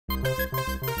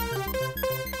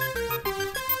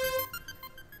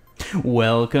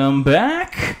Welcome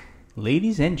back,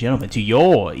 ladies and gentlemen, to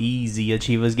your Easy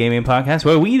Achievers Gaming Podcast,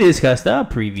 where we discuss the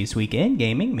previous weekend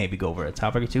gaming, maybe go over a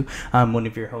topic or two. I'm one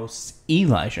of your hosts,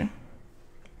 Elijah.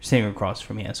 Sitting across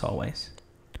from me, as always,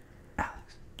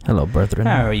 Alex. Hello, brethren.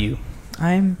 How are you?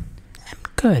 I'm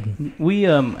good. We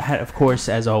had, of course,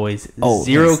 as always,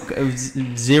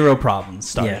 zero problems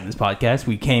starting this podcast.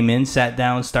 We came in, sat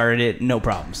down, started it, no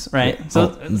problems, right?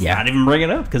 So not even bring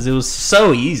it up because it was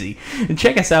so easy. And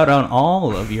check us out on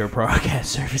all of your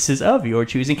broadcast services of your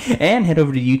choosing, and head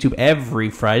over to YouTube every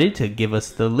Friday to give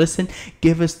us the listen,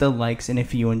 give us the likes, and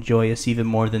if you enjoy us even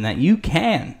more than that, you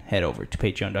can head over to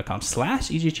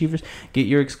patreon.com/easyachievers. Get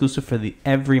your exclusive for the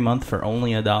every month for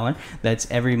only $1. That's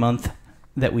every month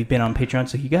that we've been on Patreon,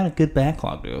 so you got a good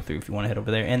backlog to go through if you want to head over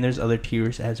there. And there's other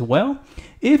tiers as well.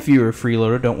 If you're a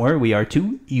freeloader, don't worry, we are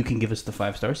too. You can give us the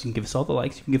 5 stars, you can give us all the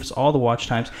likes, you can give us all the watch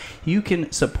times. You can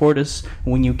support us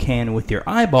when you can with your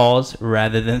eyeballs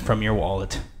rather than from your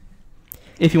wallet.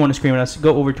 If you want to scream at us,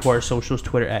 go over to our socials,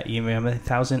 Twitter at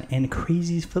EMM1000 and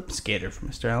Crazy's Flip Skater for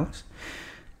Mr. Alex.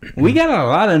 We got a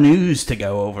lot of news to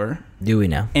go over. Do we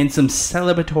now? And some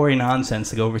celebratory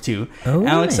nonsense to go over too. Oh,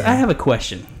 Alex, I have a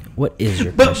question. What is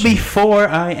your question? But before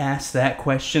I ask that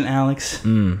question, Alex,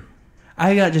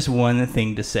 I got just one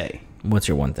thing to say. What's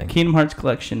your one thing? Kingdom Hearts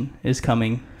Collection is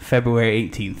coming February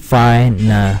 18th. Fine.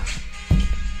 Yeah!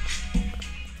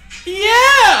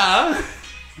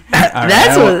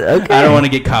 That's okay. I don't want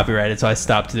to get copyrighted, so I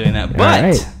stopped doing that.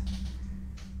 But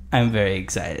I'm very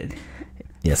excited.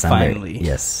 Yes, finally.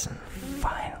 Yes.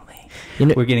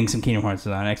 We're getting some Kingdom Hearts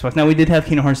on Xbox. Now, we did have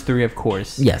Kingdom Hearts 3, of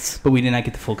course. Yes. But we did not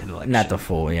get the full collection. Not the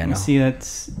full, yeah, no. See,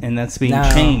 that's being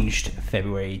changed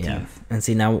February 18th. Yeah. And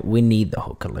see, now we need the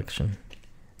whole collection.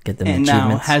 Get them and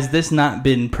achievements. Now, has this not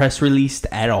been press released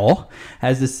at all?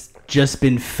 Has this just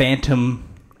been Phantom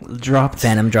dropped,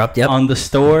 yep. On the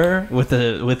store with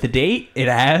the date? It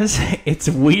has. It's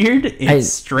weird. It's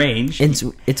strange.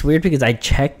 It's weird because I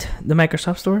checked the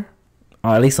Microsoft store.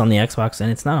 Or at least on the Xbox,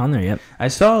 and it's not on there yet. I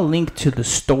saw a link to the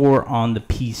store on the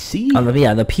PC.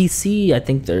 The PC, I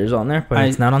think there's on there, but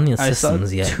it's not on the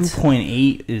systems yet.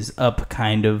 2.8 is up,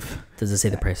 kind of. Does it say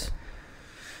the price?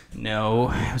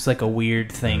 No, it was like a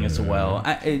weird thing as well.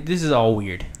 This is all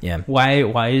weird. Yeah. Why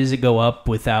does it go up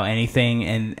without anything?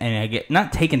 And I get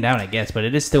not taken down, I guess, but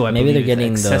it is still. Maybe they're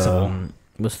getting accessible.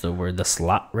 What's the word? The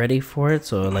slot ready for it.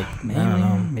 So like, maybe, I don't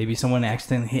know. Maybe someone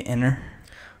accidentally hit enter.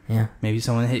 Yeah. Maybe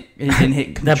someone didn't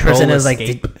hit control. That person is like,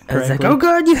 oh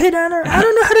God, you hit enter. I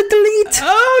don't know how to delete.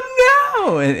 Oh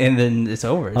no! And then it's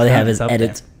over. All they have is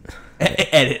edit.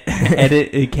 Edit.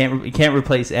 It can't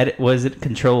replace edit. Was it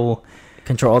control?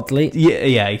 Control Alt Delete.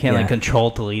 Yeah. You can't like control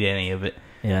delete any of it.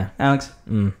 Yeah. Alex,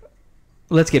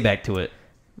 let's get back to it.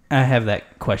 I have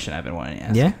that question I've been wanting to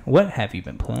ask. Yeah. What have you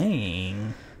been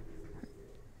playing?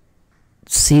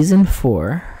 Season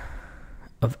 4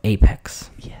 of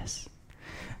Apex. Yes.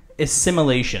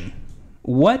 Assimilation.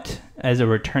 What, as a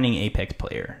returning Apex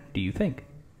player, do you think?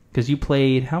 Because you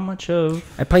played how much of?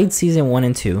 I played season 1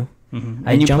 and 2. Mm-hmm.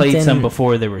 And you played some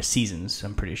before there were seasons,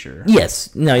 I'm pretty sure.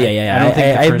 Yes. No,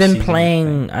 yeah. I've been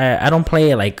playing. I don't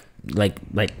play like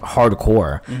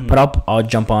hardcore, but I'll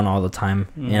jump on all the time,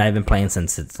 and I've been playing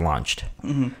since it's launched.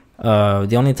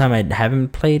 The only time I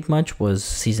haven't played much was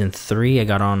season 3. I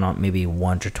got on maybe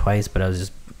once or twice, but I was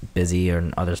just busy or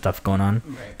other stuff going on.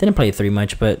 Didn't play 3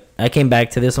 much, but I came back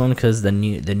to this one because the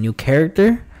new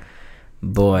character,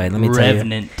 boy, let me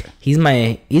Revenant. tell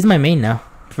you, he's my main now.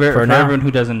 For everyone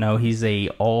who doesn't know, he's a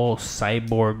all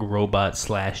cyborg robot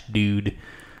 / dude,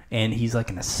 and he's like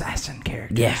an assassin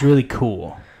character. Yeah, he's really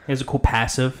cool. He has a cool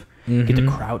passive. You get to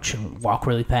crouch and walk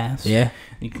really fast. Yeah,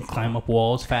 you can climb up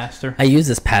walls faster. I use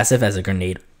this passive as a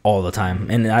grenade all the time,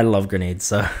 and I love grenades.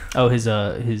 So his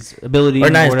ability, or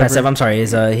not his passive. I'm sorry,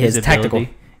 his tactical.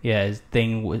 Ability. Yeah, his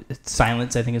thing with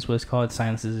silence. I think is what it's called. It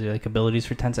silences like abilities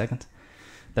for 10 seconds.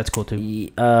 That's cool too.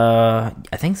 I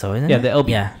think so. Isn't it? Yeah, the LB.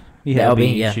 Yeah. The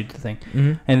LB, you shoot the thing.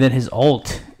 And then his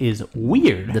ult is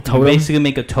weird. The totem? You basically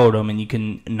make a totem and you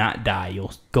can not die.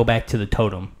 You'll go back to the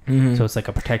totem. So it's like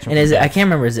a protection. And I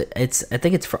can't remember. I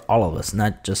think it's for all of us,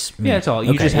 not just me. Yeah, it's all.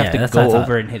 You just have to go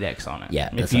over and hit X on it. Yeah,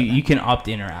 if you can opt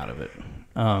in or out of it.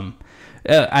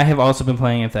 I have also been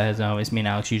playing, if that hasn't always, me and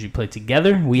Alex usually play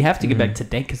together. We have to get back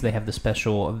today because they have the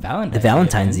special Valentine's. The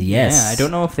Valentine's, yes. Yeah, I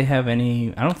don't know if they have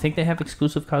any. I don't think they have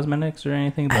exclusive cosmetics or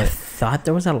anything. But I thought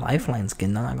there was a Lifeline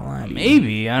skin. Not gonna lie.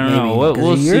 Maybe I don't know.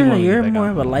 We'll see. You're more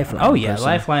of a Lifeline. Oh yeah, person.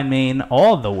 Lifeline main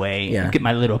all the way. Yeah. Get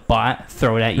my little bot,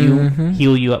 throw it at you,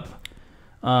 heal you up.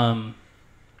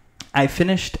 I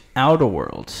finished Outer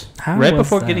Worlds right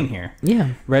before getting here.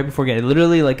 Yeah. Right before getting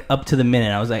literally like up to the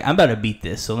minute. I was like, I'm about to beat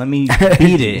this, so let me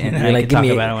beat it, and then I can talk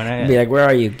about it when I be like, where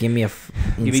are you? Give me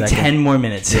give me 10 more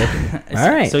minutes. All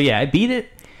right. So yeah, I beat it.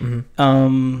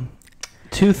 Mm-hmm.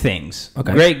 Two things.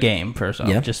 Okay. Great game, first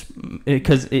off, just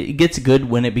because it gets good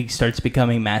when it starts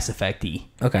becoming Mass Effect-y.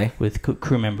 Okay. With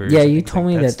crew members. Yeah, you told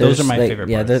me that those are my favorite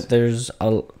parts. Yeah, there's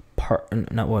a part.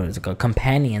 Not what is it called?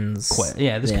 Companions.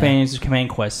 There's companions. There's command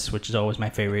quests, which is always my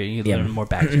favorite. You learn more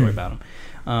backstory about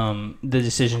them. The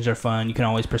decisions are fun. You can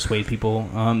always persuade people.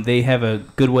 They have a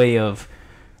good way of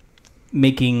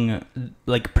making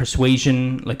like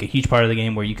persuasion like a huge part of the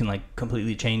game where you can like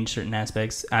completely change certain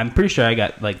aspects. I'm pretty sure I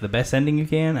got like the best ending you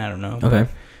can. I don't know. Okay.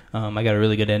 But, I got a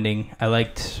really good ending. I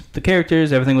liked the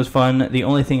characters. Everything was fun. The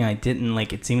only thing I didn't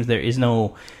like, it seems there is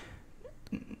no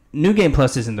New Game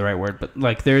Plus isn't the right word, but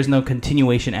like there is no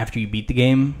continuation after you beat the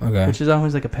game, which is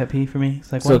always like a pet peeve for me.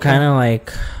 It's like, so kind of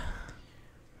like,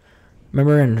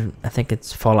 remember in I think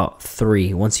it's Fallout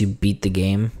 3. Once you beat the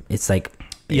game, it's like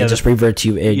it just reverts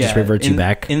you. It just reverts you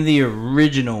back. In the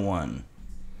original one,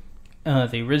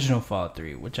 the original Fallout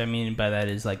 3, which I mean by that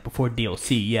is like before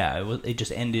DLC. Yeah, it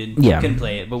just ended. You couldn't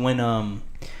play it, but when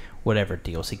whatever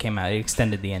DLC came out, it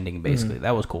extended the ending basically.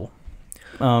 That was cool.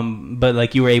 But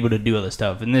like you were able to do other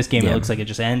stuff. In this game, it looks like it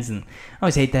just ends, and I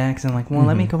always hate that because I'm like, well,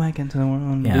 let me go back into the world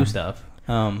and do stuff.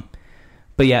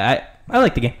 But yeah, I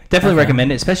like the game. Definitely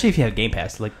recommend it, especially if you have Game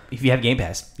Pass. Like if you have Game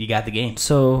Pass, you got the game.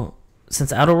 So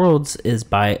since Outer Worlds is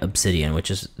by Obsidian, which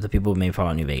is the people who made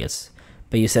Fallout New Vegas,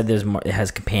 but you said there's more. It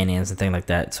has companions and things like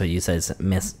that. So you said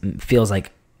it feels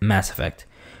like Mass Effect.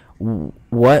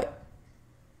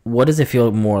 What does it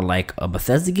feel more like, a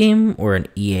Bethesda game or an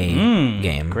EA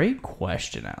game? Great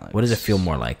question, Alex. What does it feel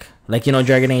more like? Like,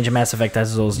 Dragon Age and Mass Effect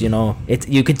has those, it's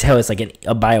you could tell it's like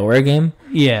a BioWare game.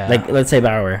 Yeah. Like, let's say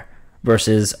BioWare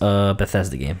versus a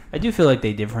Bethesda game. I do feel like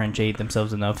they differentiate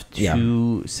themselves enough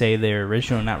to say they're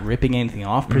original, not ripping anything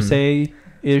off per se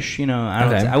ish.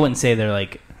 I wouldn't say they're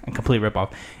like a complete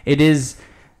ripoff.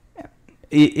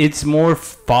 It's more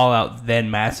Fallout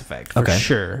than Mass Effect for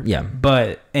sure. Yeah,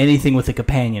 but anything with a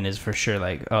companion is for sure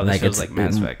like, oh, this feels like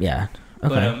Mass Effect. Yeah,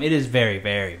 but it is very,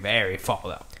 very, very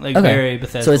Fallout. Like very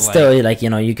Bethesda. So it's still like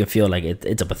you can feel like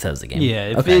it's a Bethesda game.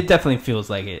 Yeah, it definitely feels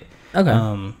like it.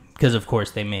 Okay. Because of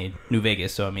course they made New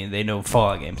Vegas, so I mean they know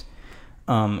Fallout games.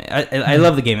 I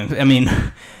love the game. I mean,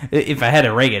 if I had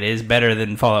to rank it, it's better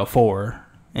than Fallout 4,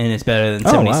 and it's better than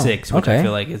 76, which I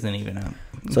feel like isn't even a.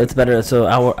 So it's better. So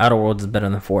Outer Worlds is better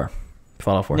than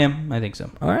Fallout 4. Yeah, I think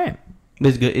so. All right,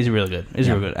 it's good. It's really good. It's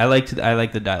real good. I like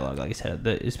the dialogue, like I said,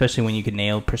 especially when you can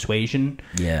nail persuasion.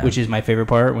 Yeah, which is my favorite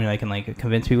part when I can like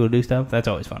convince people to do stuff. That's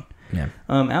always fun. Yeah.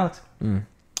 Alex,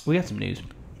 we got some news.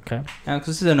 Okay. Alex,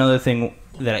 this is another thing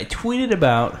that I tweeted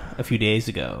about a few days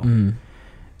ago,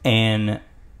 and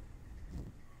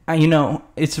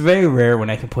it's very rare when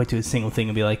I can point to a single thing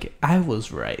and be like, I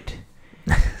was right.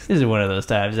 This is one of those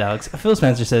times, Alex. Phil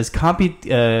Spencer says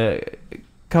competition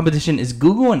is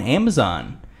Google and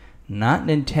Amazon, not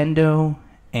Nintendo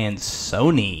and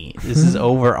Sony. This is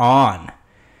over on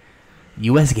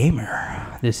US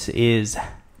Gamer. This is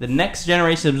the next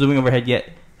generation of zooming overhead, yet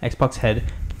Xbox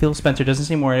head Phil Spencer doesn't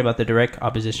seem worried about the direct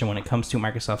opposition when it comes to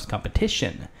Microsoft's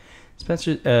competition.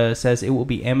 Spencer says it will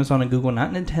be Amazon and Google,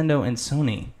 not Nintendo and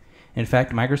Sony. In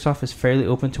fact, Microsoft is fairly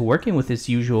open to working with its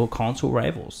usual console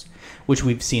rivals, which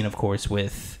we've seen, of course,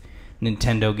 with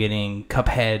Nintendo getting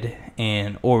Cuphead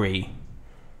and Ori,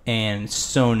 and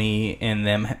Sony and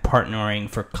them partnering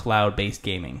for cloud-based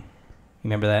gaming. You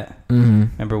remember that?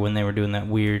 Mm-hmm. Remember when they were doing that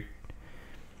weird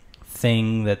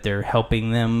thing that they're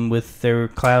helping them with their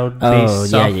cloud-based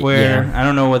software? Yeah. I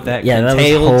don't know what that entailed. That was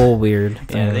a whole weird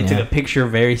thing. Yeah, they took a picture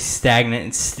very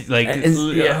stagnant and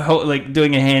like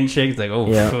doing a handshake. It's like,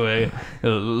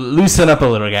 loosen up a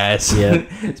little, guys. Yeah.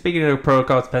 Speaking of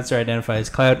protocol, Spencer identifies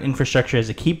cloud infrastructure as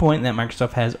a key point that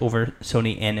Microsoft has over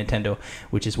Sony and Nintendo,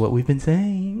 which is what we've been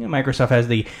saying. Microsoft has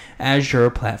the Azure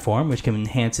platform, which can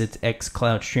enhance its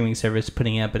xCloud streaming service,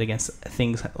 putting it up against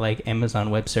things like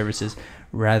Amazon Web Services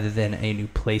rather than a new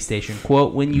PlayStation.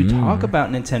 Quote, when you talk about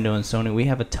Nintendo and Sony, we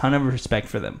have a ton of respect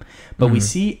for them, but we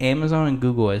see Amazon and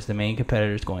Google as the main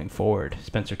competitors going forward,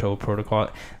 Spencer told Protocol.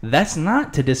 That's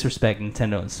not to disrespect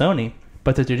Nintendo and Sony,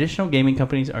 but the traditional gaming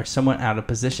companies are somewhat out of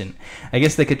position. I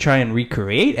guess they could try and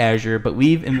recreate Azure, but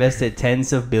we've invested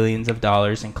tens of billions of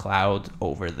dollars in cloud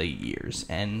over the years,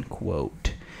 end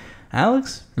quote.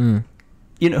 Alex, I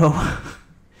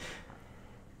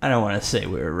don't want to say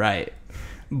we were right,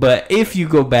 but if you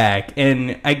go back,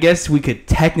 and I guess we could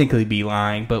technically be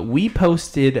lying, but we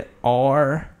posted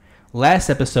our last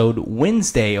episode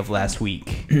Wednesday of last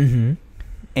week. Mm-hmm.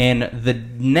 And the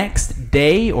next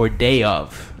day or day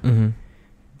of,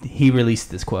 he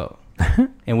released this quote.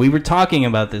 And we were talking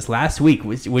about this last week,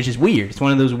 which is weird. It's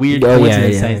one of those weird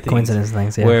coincidence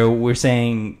things where we're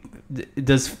saying,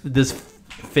 does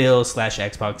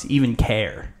Phil/Xbox even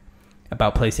care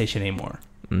about PlayStation anymore?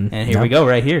 And here we go,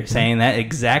 right here, saying that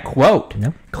exact quote.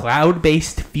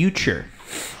 Cloud-based future.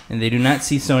 And they do not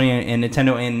see Sony and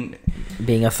Nintendo in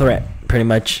being a threat, pretty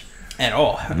much. At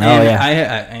all.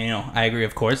 I agree,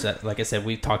 of course. Like I said,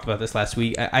 we talked about this last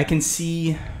week. I can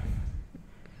see...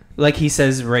 Like he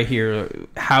says right here,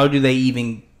 how do they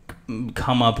even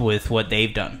come up with what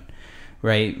they've done,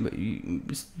 right?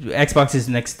 Xbox is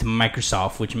next to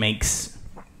Microsoft, which makes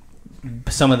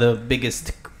some of the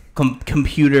biggest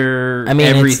computer,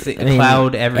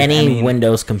 cloud, everything.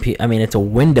 Windows computer. I mean, it's a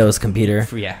Windows computer.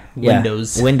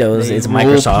 Windows. It's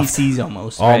Microsoft. PCs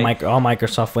almost. All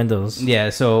Microsoft Windows. Yeah,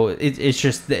 so it's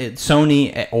just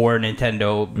Sony or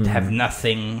Nintendo have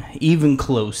nothing even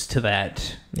close to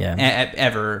that. Yeah.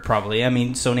 Ever, probably. I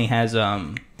mean, Sony has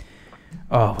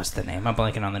what's the name? I'm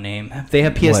blanking on the name. They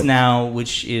have PS Now,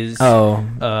 which is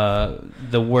the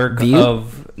work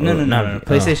of no.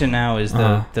 PlayStation Now is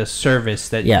the service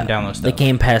that you can download stuff. The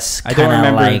Game Pass. I don't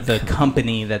remember the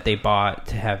company that they bought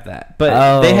to have that,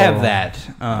 but they have that.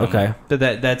 Okay, but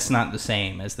that's not the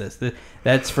same as this.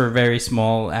 That's for a very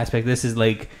small aspect. This is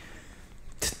like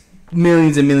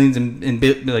millions and millions and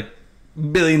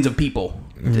billions of people.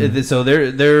 So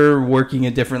they're working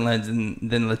a different lens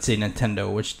than let's say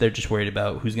Nintendo, which they're just worried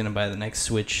about who's going to buy the next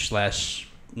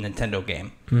Switch/Nintendo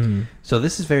game. So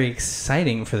this is very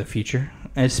exciting for the future,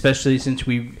 especially since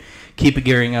we keep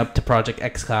gearing up to Project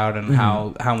xCloud and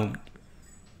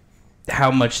how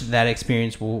much that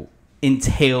experience will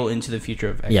entail into the future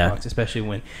of Xbox, especially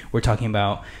when we're talking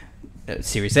about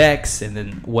Series X, and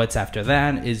then what's after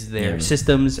that? Is there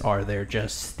systems? Are there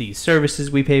just these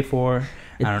services we pay for?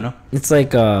 I don't know. It's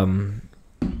like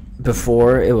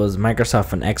before it was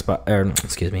Microsoft and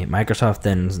Microsoft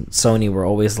and Sony were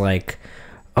always like,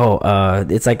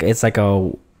 it's like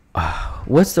a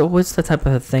what's the type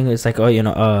of thing? It's like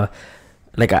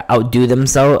like outdo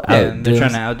themselves. They're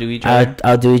trying to outdo each other.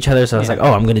 Outdo each other. So it's like,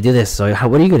 I'm gonna do this. So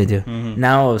what are you gonna do?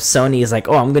 Now Sony is like,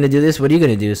 I'm gonna do this. What are you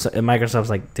gonna do? So Microsoft's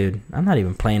like, dude, I'm not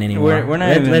even playing anymore. We're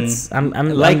not even.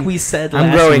 We said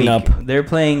last growing week, up. They're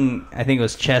playing. I think it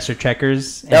was chess or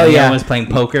checkers. And the other one's playing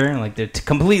poker. Like they're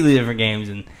completely different games,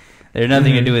 and they're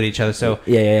nothing to do with each other. So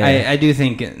I do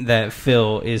think that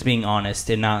Phil is being honest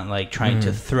and not like trying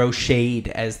to throw shade,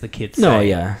 as the kids say. No,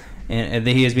 yeah. And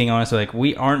he is being honest, like,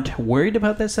 we aren't worried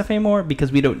about that stuff anymore because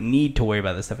we don't need to worry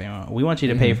about this stuff anymore. We want you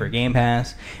to pay for Game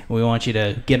Pass. We want you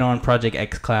to get on Project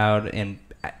xCloud and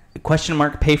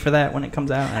pay for that when it comes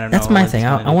out. I don't know. That's my thing.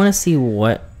 I want to see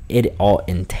what it all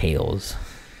entails.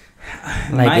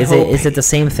 Like, is it the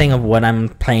same thing of what I'm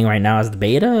playing right now as the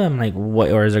beta? I'm like,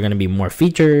 what, or is there going to be more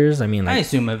features? I mean, like, I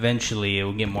assume eventually it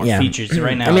will get more features.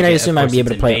 Right now, I mean, I assume I'd be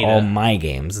able to play all my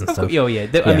games and stuff.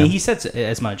 I mean, he said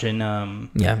as much. And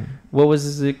what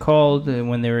was it called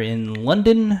when they were in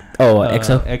London?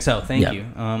 XO. Thank you.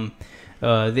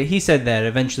 He said that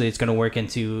eventually it's going to work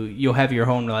into, you'll have your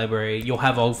own library, you'll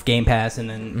have all Game Pass, and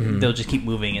then they'll just keep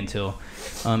moving until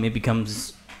it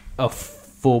becomes a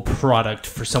full product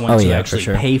for someone to actually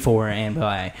pay for and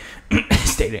buy.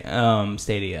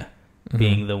 Stadia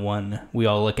being the one we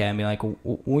all look at and be like,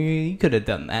 you could have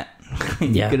done that.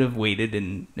 You could have waited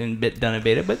and done a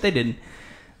beta, but they didn't.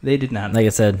 They did not. Like I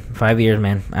said, 5 years,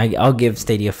 man. I'll give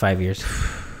Stadia 5 years.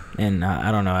 And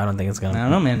I don't know. I don't think it's going to. I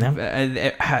don't know, man. No?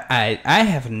 I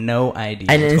have no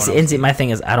idea. And my thing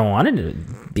is, I don't want it to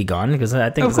be gone because I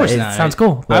think it sounds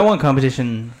cool. I want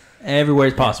competition everywhere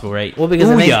it's possible, right? Well, because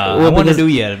I want to do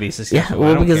to be successful. Yeah,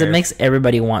 well, because it makes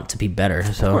everybody want to be better.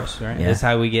 So of course, right? That's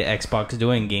how we get Xbox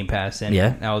doing Game Pass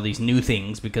and all these new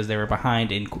things because they were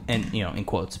behind in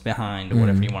quotes behind or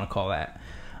whatever you want to call that.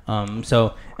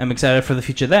 So I'm excited for the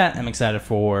future of that. I'm excited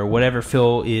for whatever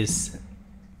Phil is,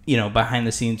 behind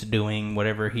the scenes doing,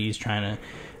 whatever he's trying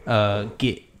to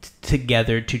get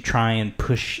together to try and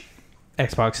push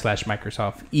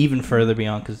Xbox/Microsoft even further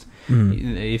beyond. Because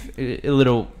if a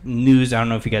little news, I don't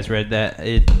know if you guys read that,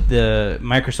 the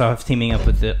Microsoft teaming up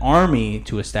with the Army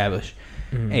to establish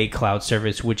a cloud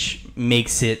service, which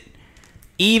makes it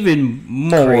even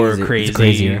more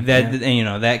crazy.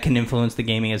 That can influence the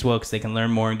gaming as well because they can learn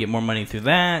more and get more money through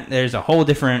that. There's a whole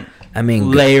different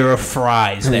layer of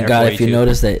fries there. God, if you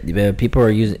notice that people are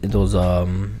using those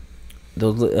God,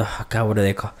 what are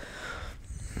they called?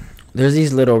 There's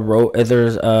these little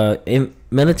in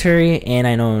military, and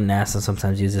I know NASA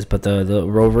sometimes uses, but the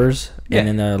rovers,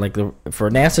 and then for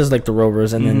NASA's like the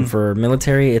rovers, and then for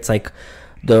military it's like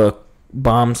the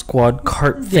bomb squad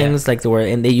cart things like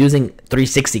and they're using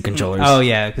 360 controllers. Oh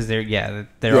yeah, because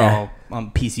they're all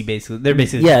on PC basically. They're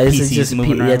basically PCs just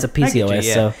moving around. Yeah, it's a PC OS.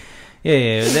 So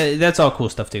that's all cool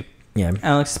stuff too. Yeah,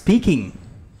 Alex. Speaking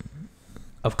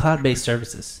of cloud-based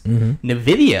services,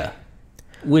 NVIDIA,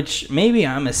 which maybe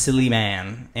I'm a silly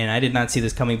man and I did not see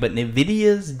this coming, but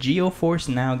NVIDIA's GeForce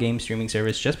Now game streaming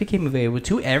service just became available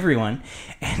to everyone,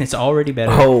 and it's already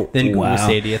better than Google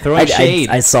Stadia. Throwing shade.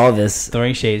 I saw this.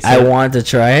 Throwing shade. So, I wanted to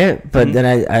try it, but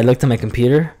then I looked at my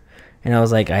computer, and I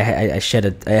was like, I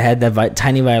had that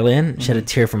tiny violin, shed a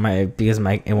tear from because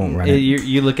it won't run.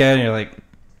 You look at it and you're like,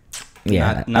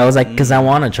 I was like, because I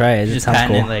want to try it. It sounds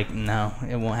cool. It like, no,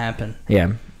 it won't happen.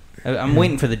 Yeah. I'm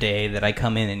waiting for the day that I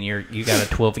come in and you got a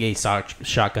 12-gauge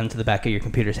shotgun to the back of your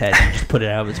computer's head and just put it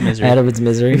out of its misery. Out of its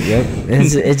misery, yep.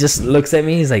 It just looks at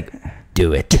me. He's like,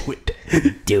 do it. Do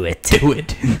it. Do it. Do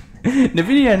it.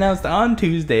 NVIDIA announced on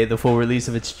Tuesday the full release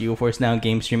of its GeForce Now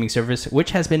game streaming service, which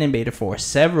has been in beta for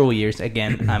several years.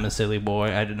 Again, I'm a silly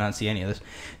boy. I did not see any of this.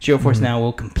 GeForce Now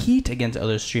will compete against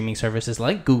other streaming services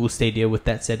like Google Stadia. With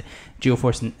that said,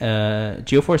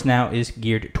 GeForce Now is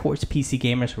geared towards PC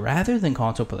gamers rather than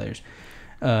console players,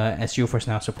 as GeForce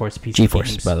Now supports PC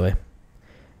games. By the way.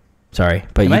 Sorry,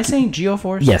 but am I saying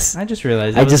GeForce? Yes, I just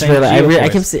realized. I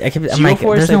kept. I'm like,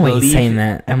 there's no way he's saying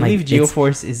that. I believe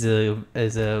GeForce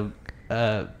is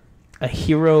a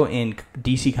hero in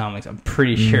DC Comics. I'm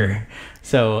pretty sure.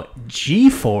 So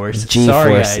GeForce.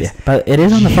 Sorry, guys. Yeah. But it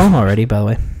is on the phone already, by the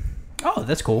way. Oh,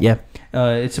 that's cool. Yeah.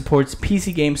 It supports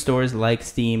PC game stores like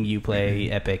Steam, Uplay,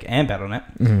 Epic, and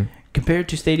Battle.net. Compared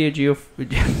to Stadia,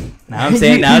 now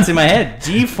it's in my head.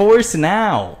 GeForce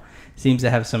Now seems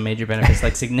to have some major benefits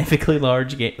like significantly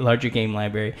larger game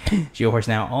library. GeForce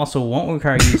Now also won't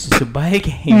require users to buy a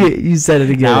game. You said it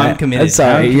again. Now I'm committed. I'm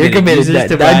sorry. You're committed.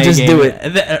 Just do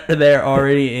it. They're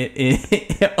already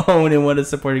own and want to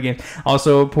support a game.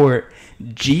 Also report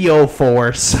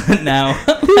GeForce Now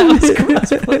allows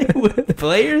crossplay with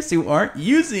players who aren't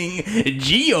using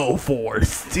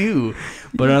GeForce too.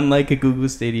 But unlike a Google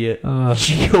Stadia,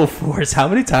 GeForce, how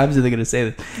many times are they going to say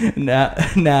this?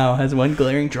 Now has one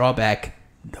glaring drawback: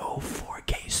 no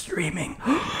 4K streaming.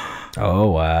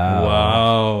 Oh wow!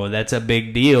 Wow, that's a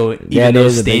big deal. Even though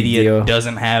Stadia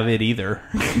doesn't have it either.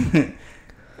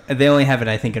 They only have it,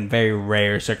 I think, in very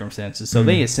rare circumstances. So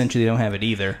they essentially don't have it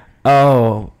either.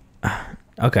 Oh,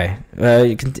 okay.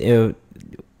 You can.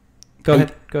 Go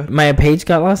ahead. My page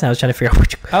got lost, and I was trying to figure out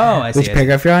which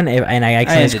paragraph you're on, and I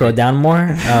accidentally scrolled down more.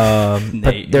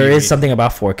 But there is something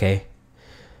about 4K.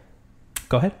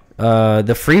 Go ahead.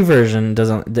 The free version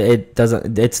doesn't,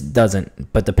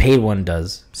 but the paid one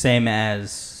does. Same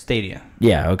as Stadia.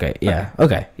 Yeah. Okay. Yeah.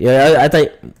 Okay. Yeah. I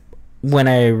thought when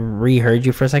I reheard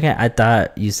you for a second, I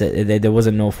thought you said there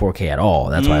wasn't no 4K at all.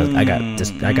 That's why I got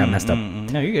messed up.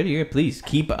 No, you're good. You're good. Please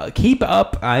keep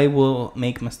up. I will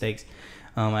make mistakes.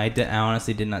 I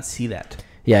honestly did not see that.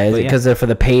 Yeah, because for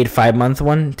the paid 5-month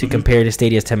one, to compare to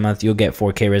Stadia's 10-month, you'll get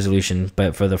 4K resolution,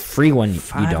 but for the free one, you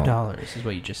don't. $5 is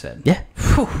what you just said. Yeah.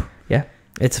 Whew. Yeah.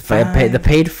 It's the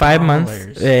paid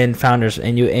 5-month and Founders,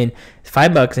 and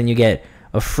 $5, and you get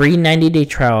a free 90-day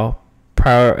trial,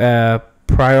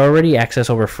 priority access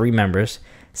over free members,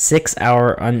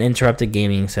 6-hour uninterrupted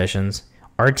gaming sessions,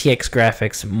 RTX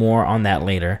graphics. More on that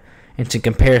later. And to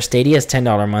compare Stadia's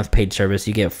 $10 a month paid service,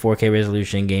 you get 4K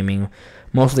resolution gaming,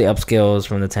 mostly upscales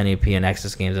from the 1080p and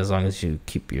access games as long as you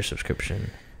keep your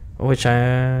subscription. Which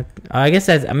I guess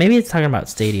that maybe it's talking about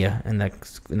Stadia in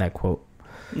that quote.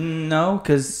 No,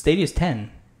 because Stadia's 10.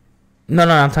 No,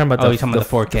 I'm talking about you're talking about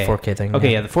the 4K. The 4K thing.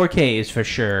 Okay, yeah, the 4K is for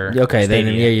sure. Okay, Stadia.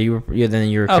 then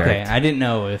you're correct. Okay, I didn't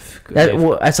know if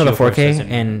I saw the 4K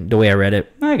and the way I read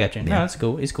it. I got you. No, that's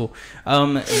cool. It's cool.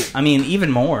 I mean, even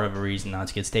more of a reason not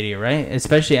to get Stadia, right?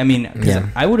 Especially, I mean, because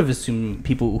I would have assumed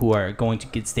people who are going to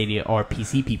get Stadia are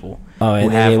PC people. Oh,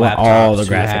 and who have laptops, all the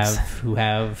graphics. Who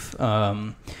have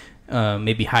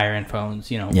maybe higher end phones,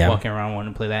 walking around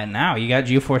wanting to play that. And now you got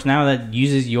GeForce Now that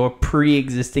uses your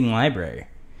pre-existing library.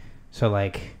 So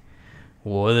like,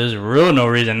 well, there's really no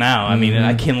reason now. I mean,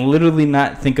 I can literally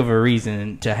not think of a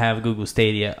reason to have Google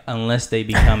Stadia unless they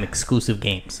become exclusive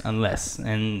games.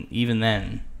 And even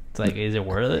then, it's like, is it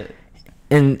worth it?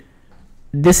 And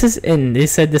they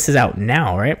said this is out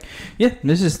now, right? Yeah,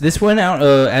 this went out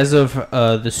as of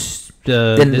this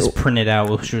printed out,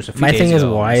 which was a few days ago. My thing is,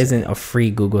 why isn't a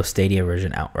free Google Stadia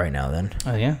version out right now then?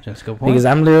 Oh yeah, that's a good point. Because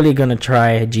I'm literally gonna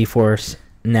try GeForce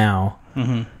Now.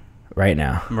 Right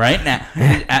now.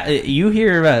 You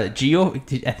hear about I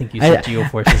think you said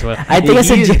GeForce as well. I think I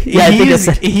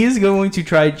said he's going to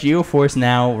try GeForce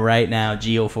Now right now.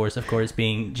 GeForce, of course,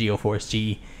 being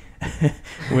GeForce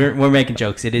we're making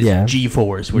jokes. It is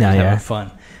G4s. We're just having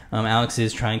fun. Alex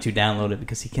is trying to download it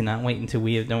because he cannot wait until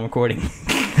we have done recording.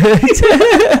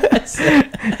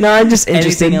 No, I'm just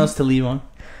interested. Anything else to leave on?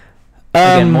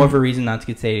 Again, more of a reason not to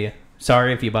get Stadia.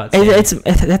 Sorry if you bought Stadia.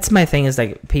 That's my thing, is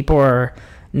like people are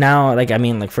now, like, I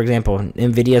mean, like, for example,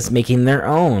 Nvidia's making their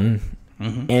own,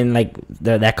 and like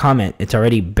that comment, it's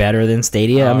already better than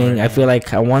Stadia. I mean, I feel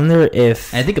like, I wonder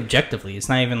if, I think objectively it's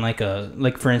not even like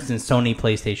for instance, Sony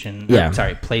PlayStation,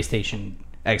 PlayStation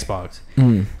Xbox,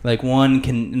 like one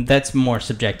can, that's more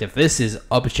subjective. This is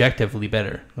objectively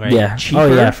better, right?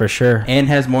 Cheaper, for sure, and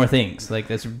has more things. Like,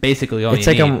 that's basically all. It's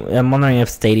like I'm wondering if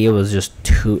Stadia was just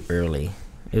too early.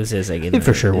 It was just like it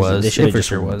for sure was. It for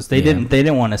sure was. They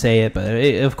didn't want to say it, but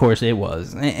of course it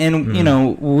was. And you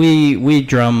know, we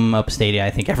drum up Stadia,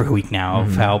 I think, every week now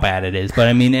of how bad it is. But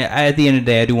I mean, at the end of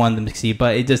the day, I do want them to succeed,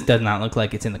 but it just does not look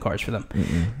like it's in the cards for them.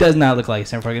 Does not look like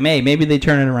it's in for them. Maybe they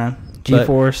turn it around.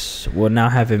 GeForce will now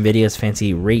have Nvidia's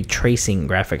fancy ray tracing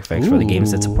graphic effects for the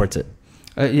games that supports it.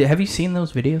 Have you seen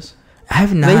those videos? I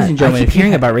have not. Ladies and gentlemen, I keep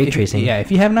hearing about ray tracing.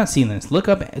 If you have not seen this, look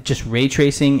up just ray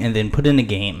tracing and then put in a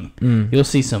game. You'll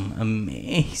see some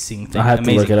amazing things. I'll have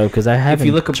to look it up because I haven't. If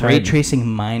you look up ray tracing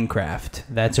Minecraft,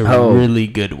 that's a really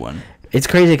good one. It's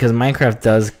crazy because Minecraft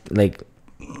does like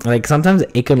sometimes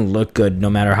it can look good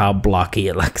no matter how blocky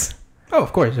it looks. Oh,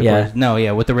 of course. Of course. No,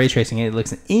 yeah. With the ray tracing, it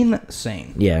looks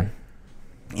insane. Yeah.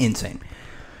 Insane.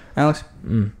 Alex,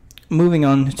 moving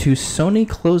on to Sony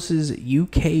closes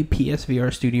UK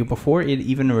PSVR studio before it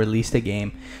even released a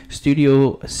game.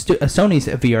 Sony's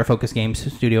VR-focused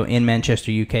games studio in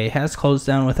Manchester, UK, has closed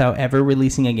down without ever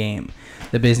releasing a game.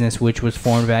 The business, which was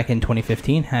formed back in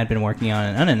 2015, had been working on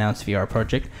an unannounced VR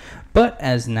project, but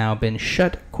has now been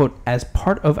shut, quote, as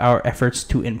part of our efforts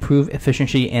to improve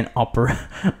efficiency and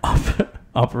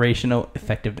operational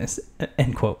effectiveness,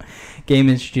 end quote. Game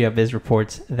Industry Biz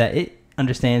reports that it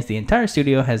understands the entire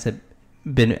studio has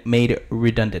been made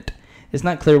redundant. It's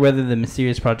not clear whether the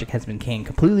mysterious project has been canned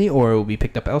completely or it will be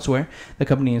picked up elsewhere. The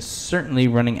company is certainly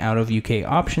running out of UK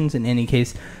options. In any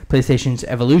case, PlayStation's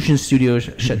Evolution Studios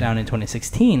shut down in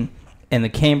 2016, and the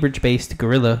Cambridge-based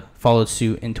Guerrilla followed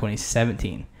suit in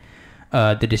 2017.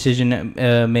 The decision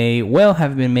may well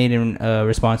have been made in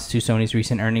response to Sony's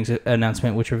recent earnings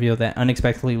announcement, which revealed that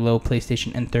unexpectedly low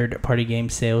PlayStation and third-party game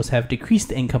sales have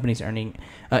decreased in company's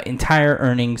entire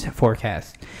earnings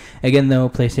forecast. Again, though,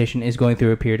 PlayStation is going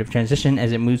through a period of transition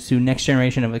as it moves to next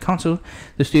generation of the console.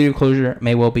 The studio closure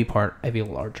may well be part of a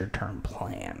larger-term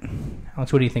plan.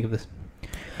 Alex, what do you think of this?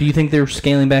 Do you think they're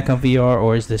scaling back on VR,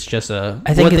 or is this just what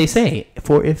they say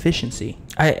for efficiency?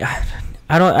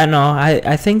 I don't know.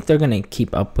 I think they're gonna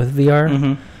keep up with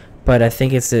VR, but I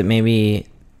think it's that maybe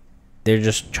they're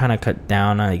just trying to cut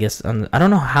down. I guess I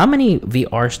don't know how many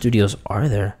VR studios are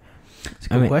there. It's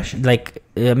a good question. Like,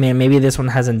 I mean, maybe this one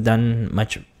hasn't done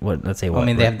much. Let's say. Well, I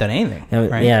mean, they haven't done anything.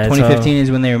 Right? Yeah, 2015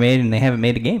 is when they were made, and they haven't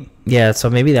made a game. Yeah, so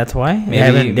maybe that's why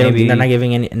they're not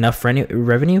giving enough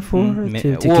revenue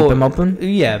to keep them open.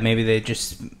 Yeah, maybe they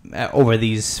just over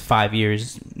these 5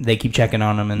 years they keep checking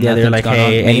on them, and they're like,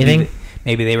 hey, anything.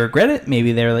 Maybe they regret it.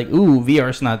 Maybe they're like, "Ooh,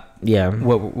 VR's not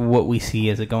what we see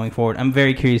as it going forward." I'm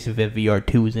very curious if VR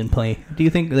 2 is in play. Do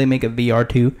you think they make a VR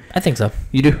 2? I think so.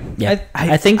 You do? Yeah.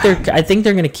 I think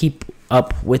they're gonna keep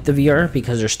up with the VR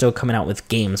because they're still coming out with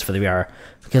games for the VR.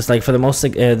 Because like for the most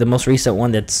recent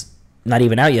one that's not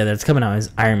even out yet that's coming out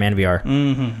is Iron Man VR.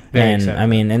 Very exciting. I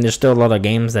mean, and there's still a lot of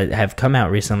games that have come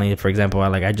out recently. For example,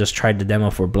 I just tried the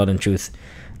demo for Blood and Truth.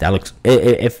 That looks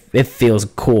it feels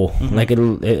cool. Like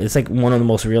it's like one of the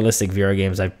most realistic VR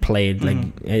games I've played.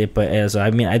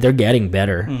 I mean they're getting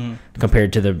better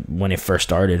compared to when it first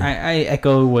started. I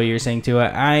echo what you're saying too.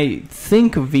 I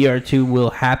think VR 2 will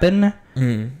happen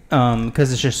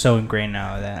because it's just so ingrained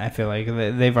now that I feel like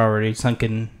they've already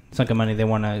sunken money. They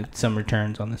want some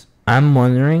returns on this. I'm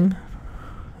wondering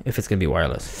if it's gonna be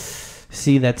wireless.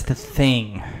 See, that's the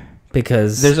thing.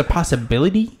 Because there's a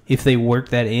possibility if they work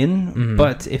that in,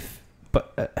 but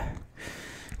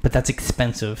that's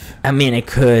expensive. I mean, it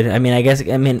could. I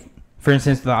mean, for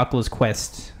instance, the Oculus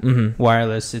Quest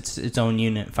wireless, it's its own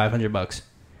unit, $500.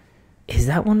 Is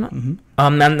that one?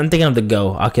 I'm thinking of the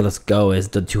Go. Oculus Go is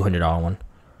the $200 one.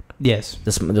 Yes,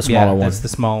 the smaller one. That's the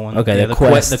small one. Okay, yeah, the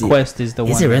Quest. The Quest is the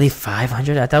one. Is it really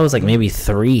 500? I thought it was like maybe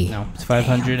 3. No, it's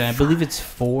 500. I believe it's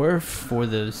 4 for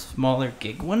the smaller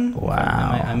gig one.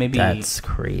 Wow, that's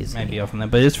crazy. Might be off on that,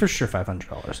 but it's for sure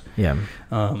 $500. Yeah.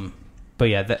 But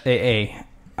yeah,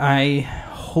 I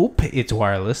hope it's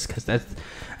wireless because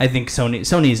I think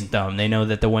Sony's dumb. They know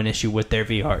that the one issue with their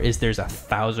VR is there's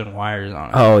 1,000 wires on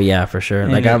it. Oh yeah, for sure.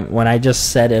 And like when I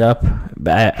just set it up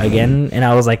again, and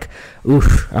I was like,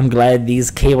 "Oof, I'm glad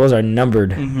these cables are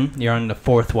numbered." Mm-hmm. You're on the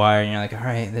 4th wire, and you're like, "All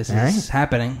right, this is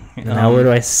happening." Now where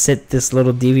do I sit this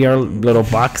little DVR little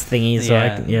box thingy? So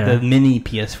the mini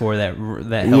PS4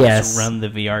 that helps run the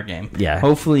VR game. Yeah,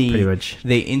 hopefully pretty much.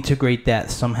 They integrate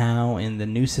that somehow in the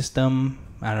new system.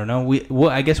 I don't know.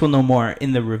 I guess we'll know more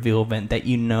in the reveal event that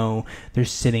they're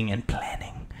sitting and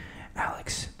planning.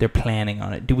 Alex, they're planning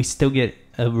on it. Do we still get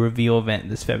a reveal event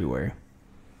this February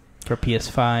for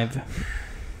PS5?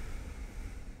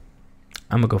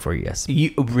 I'm gonna go for a yes.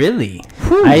 You really?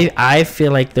 I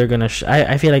feel like they're gonna.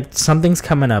 I feel like something's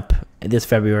coming up this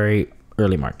February,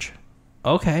 early March.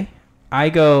 Okay, I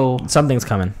go. Something's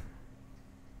coming.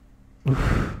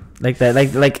 Like that,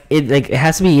 it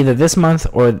has to be either this month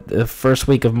or the first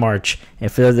week of March.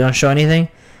 If they don't show anything,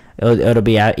 it'll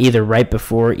be either right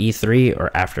before E3 or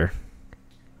after.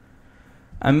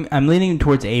 I'm leaning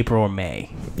towards April or May.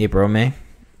 April or May.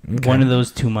 Okay. One of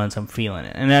those 2 months, I'm feeling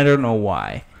it, and I don't know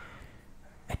why.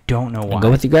 Go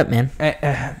with your gut, man.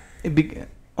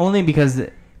 Only because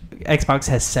Xbox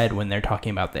has said when they're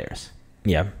talking about theirs.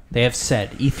 Yeah, they have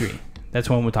said E3. That's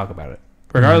when we'll talk about it.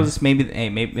 Regardless, maybe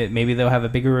they'll have a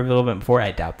bigger reveal event before.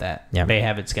 I doubt that. Yeah. They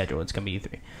have it scheduled. It's going to be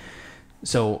E3.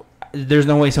 So there's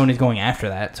no way Sony's going after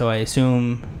that. So I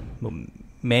assume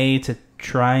May to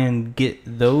try and get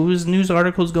those news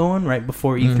articles going right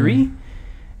before E3.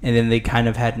 And then they kind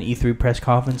of had an E3 press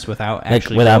conference without going to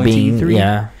E3.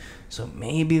 Yeah. So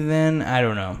maybe then, I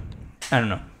don't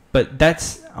know. But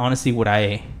that's honestly what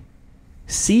I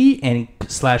see and /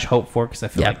 hope for, because I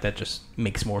feel like that just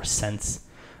makes more sense.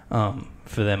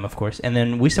 For them, of course. And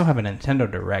then we still have a Nintendo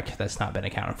Direct that's not been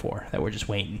accounted for, that we're just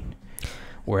waiting.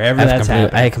 Wherever that's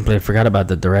happening. I completely forgot about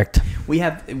the Direct. We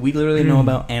literally know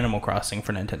about Animal Crossing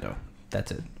for Nintendo.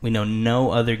 That's it. We know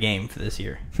no other game for this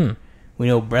year. We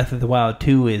know Breath of the Wild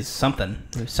 2 is something,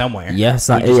 somewhere. Yeah,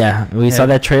 we saw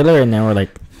that trailer and then we're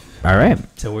like, all right.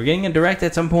 So we're getting a Direct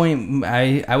at some point.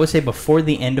 I would say before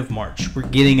the end of March. We're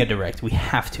getting a Direct. We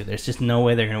have to. There's just no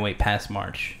way they're going to wait past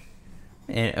March.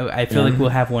 And I feel like we'll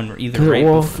have one either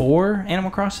before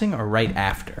Animal Crossing or right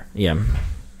after. Yeah.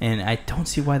 And I don't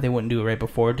see why they wouldn't do it right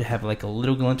before, to have like a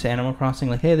little glimpse of Animal Crossing,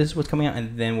 like, hey, this is what's coming out,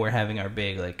 and then we're having our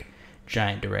big like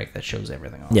giant Direct that shows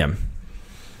everything off. Yeah.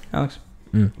 Alex,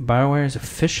 BioWare is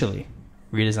officially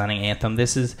redesigning Anthem.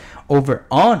 This is over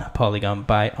on Polygon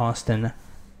by Austin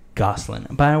Goslin.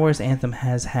 BioWare's Anthem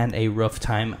has had a rough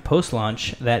time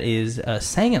post-launch. That is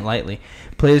saying it lightly.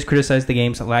 Players criticized the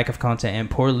game's lack of content and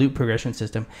poor loot progression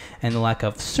system, and the lack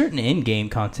of certain in-game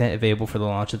content available for the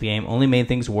launch of the game only made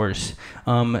things worse.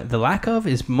 The lack of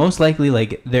is most likely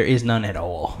like there is none at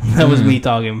all. That was me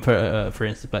talking for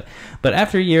instance. But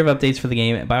after a year of updates for the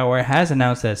game, BioWare has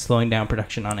announced that it's slowing down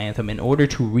production on Anthem in order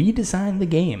to redesign the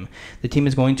game. The team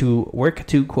is going to work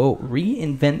to, quote,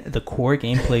 reinvent the core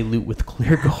gameplay loop with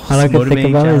clear goals. All I can think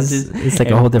about is it's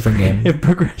like a whole different game.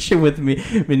 Progression with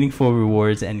meaningful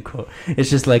rewards, end quote.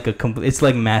 It's just like it's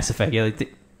like Mass Effect. You're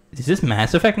like, is this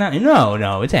Mass Effect now?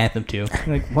 No, it's Anthem 2.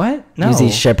 Like, what? No. You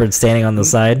see Shepard standing on the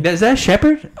side. Is that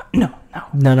Shepard? No.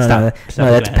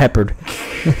 That's Peppered.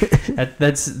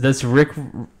 That's Rick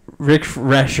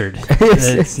Reshard.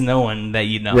 That's no one that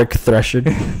you know. Rick Threshard.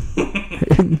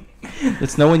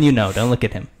 That's no one you know. Don't look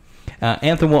at him.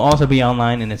 Anthem will also be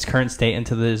online in its current state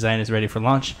until the design is ready for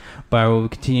launch. BioWare will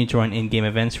continue to run in-game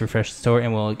events, refresh the store,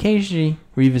 and will occasionally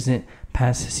revisit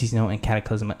past seasonal and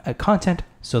Cataclysm content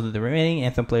so that the remaining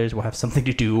Anthem players will have something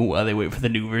to do while they wait for the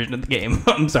new version of the game.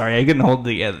 I'm sorry, I couldn't hold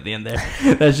the end there.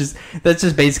 That's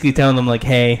just basically telling them, like,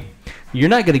 hey, you're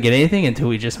not going to get anything until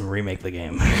we just remake the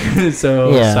game.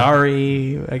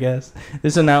 Sorry, I guess.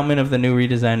 This announcement of the new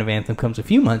redesign of Anthem comes a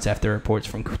few months after reports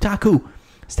from Kotaku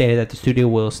stated that the studio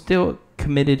will still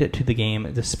committed to the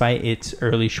game despite its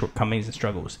early shortcomings and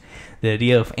struggles. The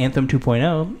idea of Anthem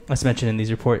 2.0, as mentioned in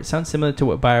these reports, sounds similar to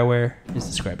what BioWare is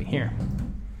describing here.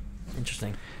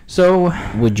 Interesting. So,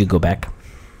 would you go back?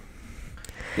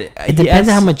 It depends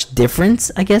on how much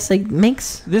difference, I guess, it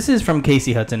makes. This is from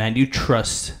Casey Hudson. I do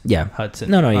trust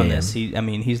Hudson on this.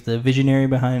 He's the visionary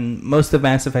behind most of the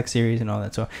Mass Effect series and all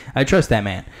that, so I trust that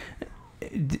man.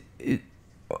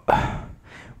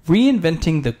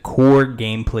 Reinventing the core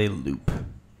gameplay loop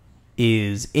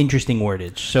is interesting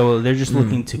wordage. So they're just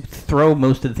looking to throw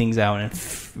most of the things out and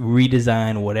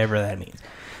redesign whatever that means.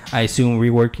 I assume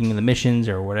reworking the missions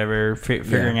or whatever,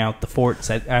 figuring out the forts.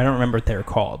 I don't remember what they were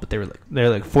called, but they're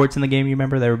like forts in the game. You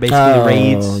remember? They were basically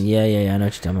raids. Oh, yeah. I know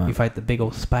what you're talking about. You fight the big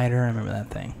old spider. I remember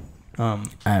that thing.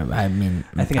 I mean,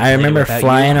 I remember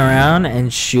flying around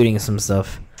and shooting some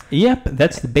stuff. Yep,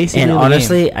 that's the basic. And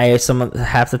honestly,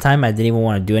 half the time I didn't even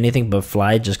want to do anything but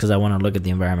fly, just because I want to look at the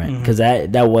environment. Because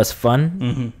that was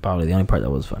fun. Probably the only part that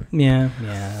was fun. Yeah.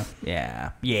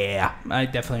 I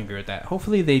definitely agree with that.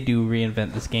 Hopefully, they do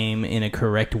reinvent this game in a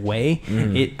correct way.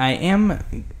 I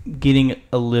am getting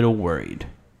a little worried.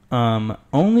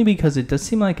 Only because it does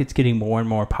seem like it's getting more and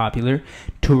more popular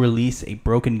to release a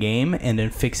broken game and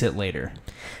then fix it later.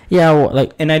 Yeah, well,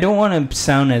 and I don't want to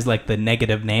sound as like the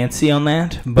negative Nancy on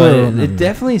that, but it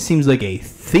definitely seems like a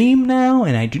theme now,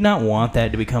 and I do not want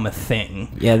that to become a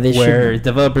thing. Yeah, where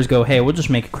developers go, "Hey, we'll just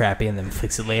make it crappy and then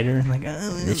fix it later." And like,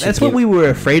 that's what we were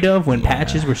afraid of when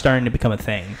patches were starting to become a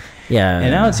thing. Yeah,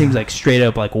 and now it seems like straight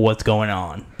up like what's going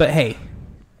on. But hey.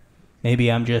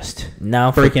 Maybe I'm just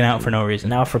freaking out for no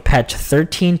reason. Now for patch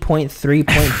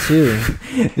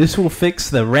 13.3.2. This will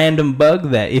fix the random bug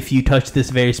that if you touch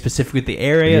this very specific with the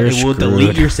area, it will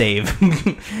delete your save.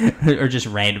 Or just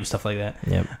random stuff like that.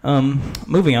 Yep.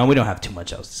 Moving on, we don't have too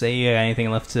much else to say. You got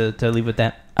anything left to leave with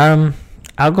that?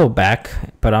 I'll go back,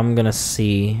 but I'm going to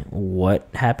see what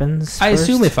happens I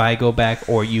assume if I go back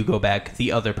or you go back,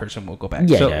 the other person will go back.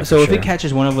 So if it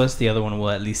catches one of us, the other one will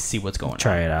at least see what's going on.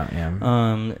 Try it out,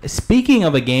 yeah. Speaking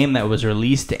of a game that was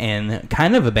released and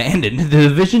kind of abandoned, the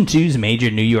Division 2's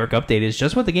major New York update is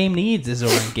just what the game needs. This is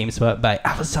over on GameSpot by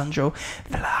Alessandro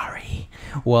Villari.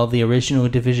 While the original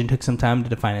Division took some time to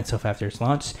define itself after its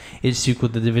launch, its sequel,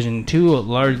 The Division 2,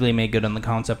 largely made good on the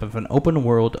concept of an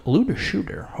open-world looter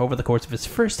shooter. Over the course of its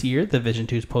first year, The Division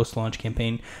 2's post-launch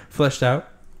campaign fleshed out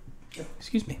its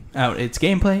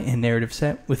gameplay and narrative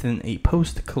set within a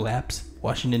post-collapse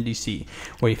Washington, D.C.,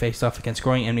 where you faced off against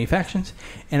growing enemy factions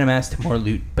and amassed more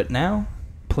loot. But now,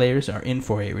 players are in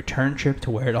for a return trip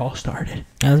to where it all started.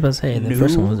 I was about to say, the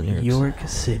first one was New York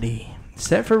City.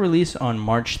 Set for release on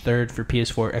March 3rd for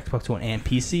PS4, Xbox One, and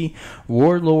PC,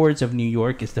 Warlords of New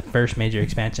York is the first major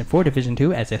expansion for Division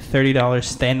 2 as a $30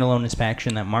 standalone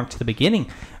expansion that marks the beginning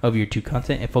of Year 2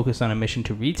 content and focused on a mission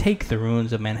to retake the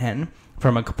ruins of Manhattan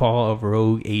from a cabal of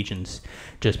rogue agents.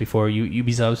 Just before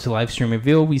Ubisoft's live stream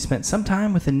reveal, we spent some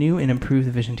time with a new and improved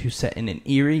Division 2 set in an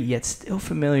eerie yet still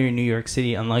familiar New York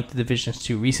City. Unlike the Division's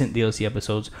 2 recent DLC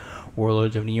episodes,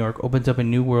 Warlords of New York opens up a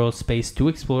new world space to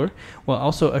explore, while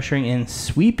also ushering in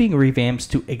sweeping revamps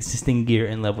to existing gear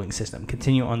and leveling system.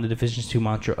 Continue on the Division's 2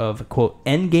 mantra of, quote,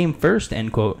 endgame first,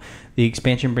 end quote. The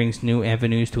expansion brings new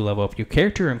avenues to level up your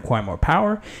character and acquire more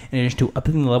power. In addition to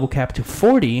upping the level cap to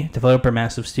 40, developer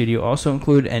Massive Studio also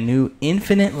include a new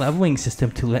infinite leveling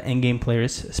system to let endgame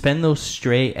players spend those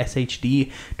stray SHD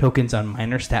tokens on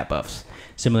minor stat buffs.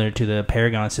 Similar to the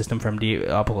Paragon system from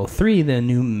Diablo 3, the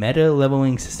new meta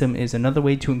leveling system is another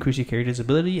way to increase your character's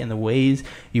ability in the ways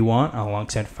you want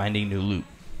alongside finding new loot.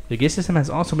 The gear system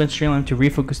has also been streamlined to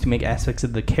refocus to make aspects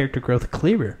of the character growth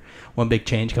clearer. One big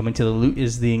change coming to the loot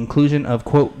is the inclusion of,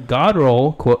 quote, god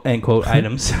roll, quote, end quote,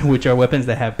 items, which are weapons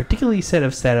that have particularly set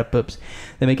of stat ups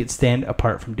that make it stand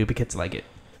apart from duplicates like it.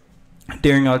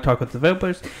 During our talk with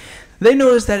developers, they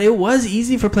noticed that it was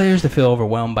easy for players to feel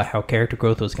overwhelmed by how character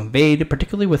growth was conveyed,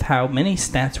 particularly with how many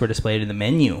stats were displayed in the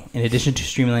menu. In addition to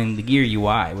streamlining the gear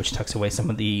UI, which tucks away some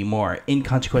of the more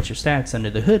inconsequential stats under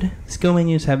the hood, skill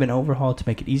menus have been overhauled to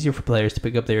make it easier for players to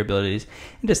pick up their abilities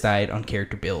and decide on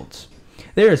character builds.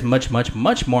 There is much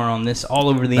more on this all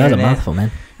over the internet. That's a mouthful,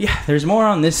 man. Yeah, there's more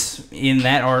on this in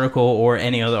that article or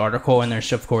any other article, and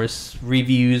there's, of course,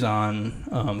 reviews on,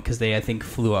 because they, I think,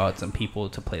 flew out some people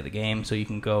to play the game, so you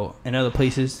can go in other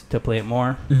places to play it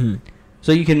more. Mm-hmm.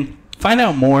 So you can find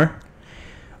out more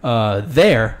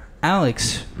there.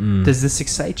 Alex, does this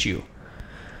excite you?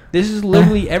 This is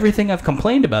literally everything I've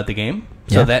complained about the game.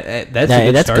 So that's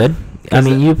a good start. Good. I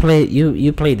mean,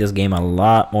 you played this game a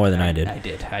lot more than I did. I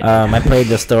did. I played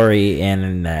the story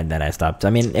and then I stopped.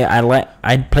 I mean,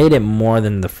 I played it more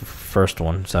than the first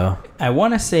one. So I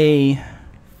want to say,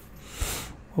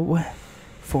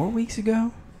 4 weeks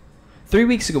ago, 3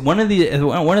 weeks ago. One of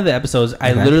the episodes,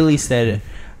 I literally said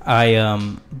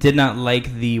I did not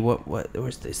like the what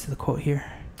was this the quote here.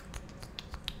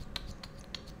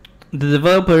 The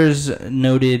developers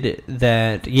noted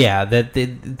that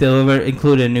they'll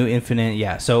include a new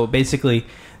infinite. So basically,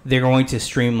 they're going to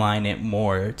streamline it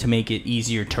more to make it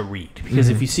easier to read. Because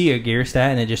if you see a gear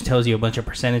stat and it just tells you a bunch of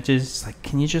percentages, it's like,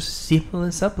 can you just simple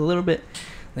this up a little bit?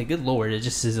 Like, good lord, it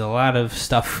just is a lot of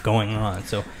stuff going on.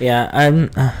 So yeah,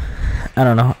 I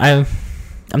don't know.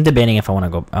 I'm debating if I want to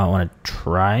go. I want to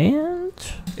try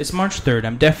it. It's March 3rd.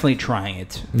 I'm definitely trying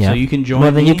it. Yeah. So you can join me.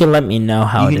 Well, then you can let me know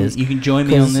how it is. You can join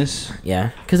me on this. Yeah,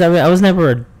 because I was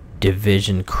never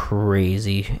Division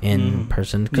crazy in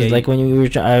person because like when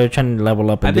I was trying to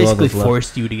level up. And I basically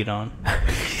forced you to get on.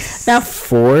 Not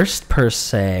forced per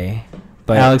se.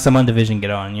 But Alex, I'm on Division.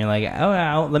 Get on. You're like,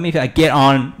 oh, let me get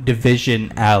on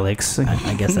Division, Alex.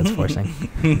 I guess that's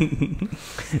forcing.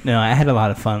 No, I had a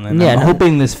lot of fun. And I'm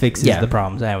hoping this fixes the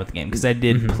problems I had with the game because I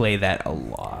did play that a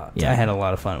lot. Yeah, I had a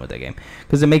lot of fun with that game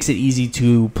because it makes it easy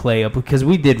to play up. Because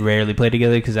we did rarely play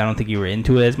together because I don't think you were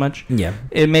into it as much. Yeah,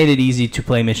 it made it easy to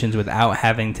play missions without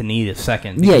having to need a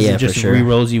second. Yeah, it just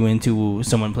re-rolls you into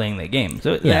someone playing that game.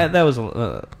 So that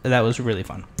was really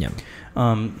fun. Yeah.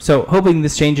 So hoping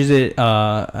this changes it.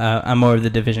 I'm more of the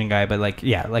Division guy, but like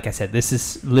I said, this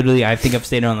is literally, I think I've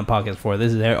stated on the podcast before,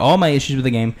 this is all my issues with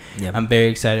the game. Yep. I'm very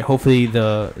excited. Hopefully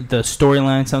the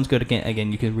storyline sounds good.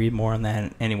 Again, you can read more on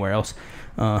that anywhere else.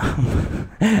 I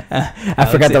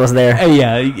forgot that was there.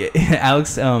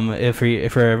 Alex,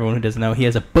 for everyone who doesn't know, he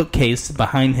has a bookcase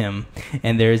behind him,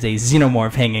 and there's a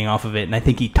xenomorph hanging off of it, and I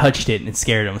think he touched it and it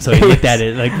scared him, so he looked at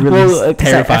it like really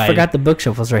terrified. I forgot the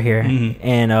bookshelf was right here,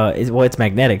 and it's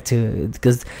magnetic too,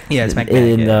 because it's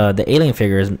magnetic. In the alien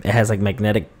figures, it has like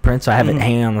magnetic prints, so I have it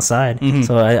hanging on the side.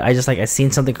 So I just I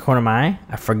seen something in the corner of my eye,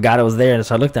 I forgot it was there, and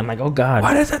so I looked at it, I'm like, oh god,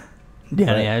 what is it?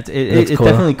 Yeah, it's cool.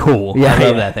 Definitely cool. Yeah, I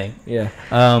love that thing. Yeah.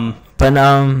 But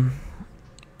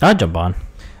I'll jump on.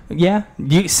 Yeah,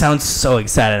 you sound so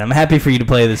excited. I'm happy for you to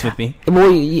play this with me.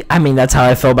 Well, I mean, that's how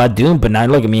I felt about Doom, but now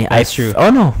look at me. That's true. Oh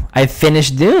no, I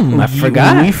finished Doom. I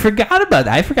forgot. We forgot about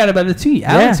that. I forgot about it too.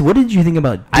 Alex, what did you think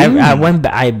about Doom? I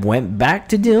went back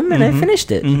to Doom and I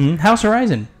finished it. How's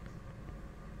Horizon?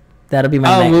 That'll be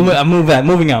my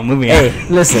moving on. Hey,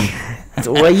 listen.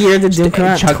 What year did Doom come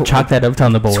out? Chalk that up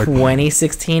on the board.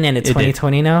 2016, and it's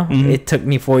 2020 now. It took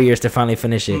me 4 years to finally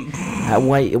finish it.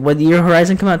 What year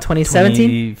Horizon come out?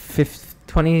 2017.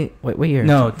 What year?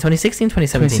 No, 2016,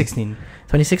 2017.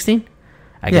 2016.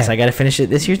 I guess I gotta finish it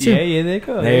this year too. Yeah. There you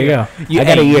go. There you go. I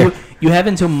got a year. You have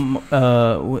until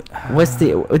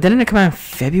Didn't it come out in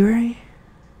February?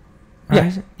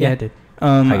 Horizon? Yeah, it did.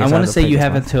 I want to say you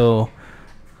have until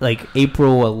like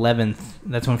April 11th.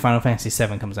 That's when Final Fantasy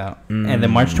VII comes out, and then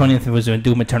March 20th was when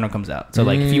Doom Eternal comes out. So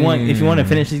like, if you want to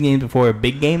finish these games before a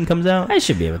big game comes out, I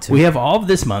should be able to. We have all of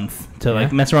this month to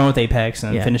like mess around with Apex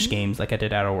and finish games like I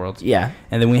did Outer Worlds. Yeah,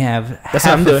 and then we have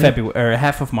half of February or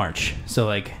half of March. So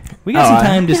like, we got some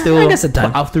time to still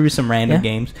plow through some random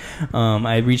games.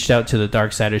 I reached out to the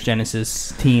Darksiders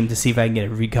Genesis team to see if I can get a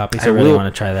read copy. So I really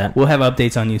want to try that. We'll have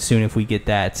updates on you soon if we get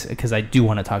that, because I do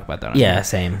want to talk about that.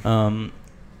 Same.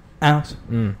 Alex.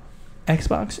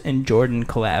 Xbox and Jordan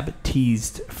collab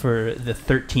teased for the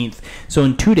 13th. So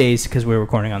in 2 days, because we're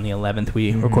recording on the 11th,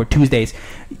 we record Tuesdays.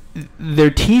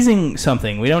 They're teasing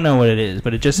something. We don't know what it is,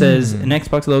 but it just says an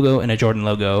Xbox logo and a Jordan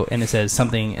logo, and it says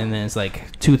something, and then it's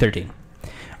like 2/13.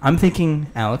 I'm thinking,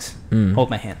 Alex, hold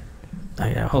my hand.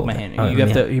 Hold my hand.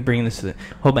 You're bringing this to the...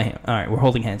 Hold my hand. All right, we're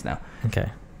holding hands now.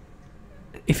 Okay.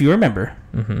 If you remember,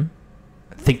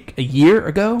 I think a year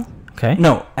ago... Okay.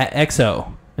 No, at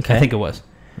XO. Okay. I think it was.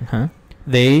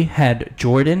 They had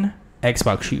Jordan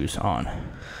Xbox shoes on.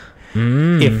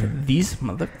 If these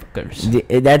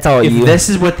motherfuckers... That's all if this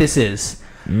is what this is,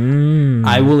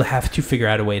 I will have to figure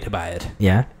out a way to buy it.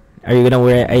 Yeah? Are you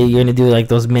gonna do like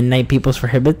those midnight peoples for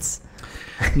Hibbits?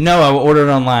 No, I will order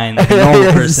it online like a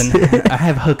normal person. I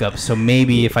have hookups, so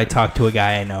maybe if I talk to a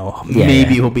guy I know,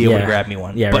 maybe he'll be able to grab me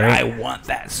one. Yeah, but I want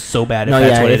that so bad if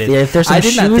that's what it is. If there's some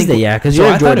shoes because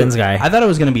you're a Jordan's guy. I thought it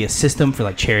was going to be a system for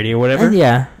like charity or whatever.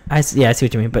 I see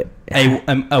what you mean, but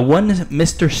one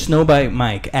Mr. Snowbite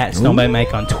Mike at Snowbite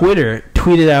Mike on Twitter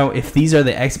tweeted out if these are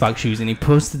the Xbox shoes, and he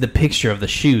posted the picture of the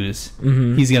shoes.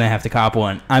 He's gonna have to cop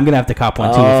one. I'm gonna have to cop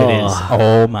one too if it is.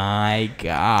 Oh my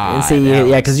god! And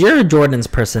see, because you're a Jordan's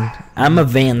person, I'm a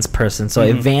Vans person. So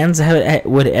if Vans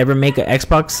would ever make an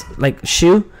Xbox like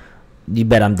shoe, you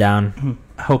bet I'm down.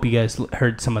 I hope you guys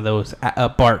heard some of those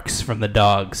barks from the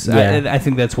dogs. I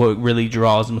think that's what really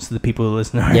draws most of the people who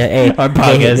listen to our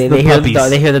podcast.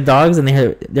 They hear the dogs and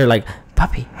they're like,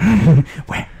 puppy.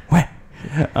 Where?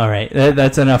 All right,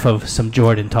 that's enough of some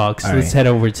Jordan talks. Let's head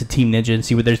over to Team Ninja and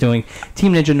see what they're doing.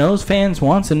 Team Ninja knows fans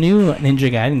wants a new Ninja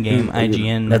Gaiden game.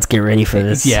 IGN. Let's get ready for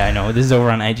this. Yeah, I know. This is over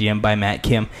on IGN by Matt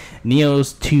Kim.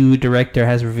 Neo's 2 director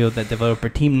has revealed that developer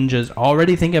Team Ninja is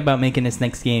already thinking about making its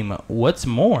next game. What's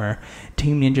more,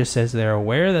 Team Ninja says they're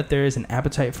aware that there is an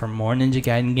appetite for more Ninja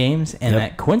Gaiden games, and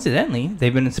that coincidentally,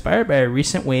 they've been inspired by a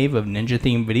recent wave of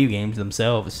ninja-themed video games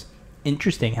themselves.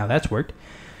 Interesting how that's worked.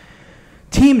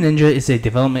 Team Ninja is a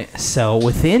development cell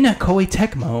within Koei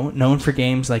Tecmo, known for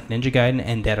games like Ninja Gaiden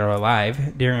and Dead or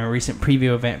Alive. During a recent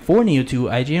preview event for Neo 2,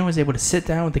 IGN was able to sit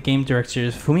down with the game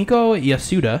directors Fumiko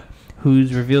Yasuda,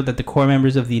 who's revealed that the core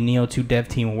members of the Neo 2 dev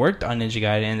team worked on Ninja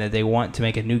Gaiden and that they want to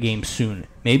make a new game soon.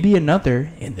 Maybe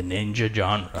another in the ninja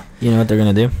genre. You know what they're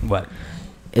going to do? What?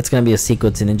 It's going to be a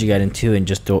sequel to Ninja Gaiden 2 and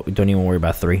just don't even worry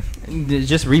about 3.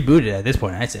 Just reboot it at this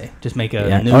point, I'd say. Just make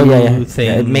a new thing.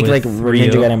 Yeah, make like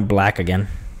Ninja Gaiden Black again.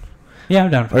 Yeah,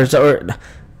 I'm down for that.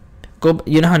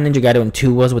 You know how Ninja Gaiden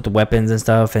 2 was with the weapons and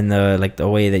stuff and the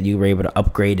way that you were able to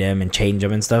upgrade them and change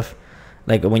them and stuff?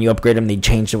 Like when you upgrade them, they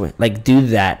change the way. Like do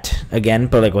that again,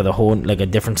 but like with a whole a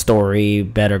different story,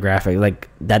 better graphic. Like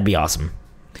that'd be awesome.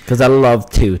 Because I love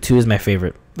 2. 2 is my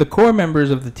favorite. The core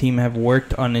members of the team have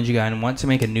worked on Ninja Gaiden and want to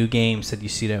make a new game, said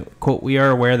Yoshida. Quote, "We are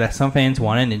aware that some fans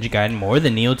wanted Ninja Gaiden more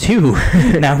than Neo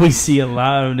 2. Now we see a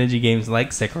lot of Ninja games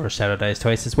like Sekiro Shadow Dies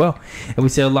Twice as well. And we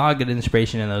see a lot of good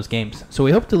inspiration in those games. So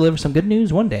we hope to deliver some good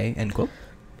news one day," end quote.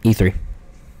 E3.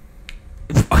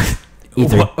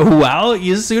 While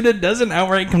Yasuda doesn't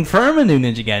outright confirm a new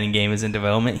Ninja Gaiden game is in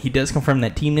development, he does confirm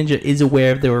that Team Ninja is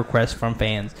aware of the request from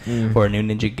fans for a new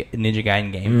Ninja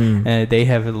Gaiden game. They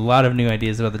have a lot of new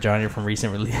ideas about the genre from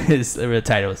recent release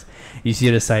titles.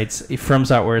 Yasuda cites From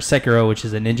Software's Sekiro, which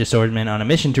is a ninja swordsman on a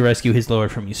mission to rescue his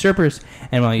lord from usurpers.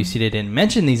 And while Yasuda didn't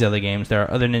mention these other games, there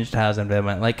are other ninja titles in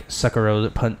development like Sucker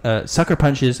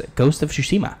Punch's Ghost of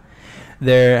Tsushima.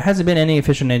 There hasn't been any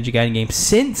official Ninja Gaiden game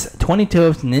since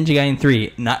 2012's Ninja Gaiden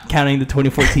 3, not counting the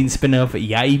 2014 spin-off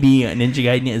Yaibi Ninja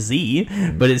Gaiden Z,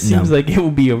 but it seems like it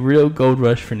will be a real gold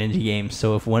rush for ninja games,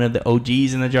 so if one of the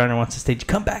OGs in the genre wants to stage a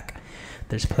comeback,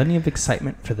 there's plenty of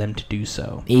excitement for them to do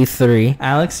so. E3.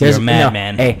 Alex, you're a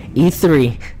madman. Hey,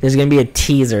 E3, there's going to be a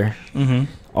teaser.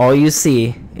 All you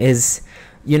see is...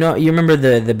 You remember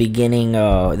the beginning,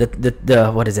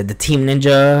 the what is it? The Team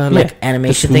Ninja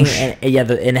animation thing, and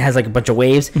and it has like a bunch of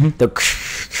waves. And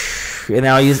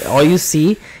all you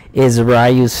see is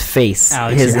Ryu's face,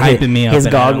 Alex, you're hyping me up. His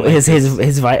goggle,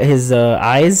 his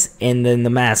eyes, and then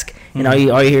the mask, and all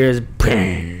you hear is,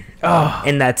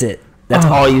 and that's it. That's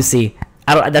all you see.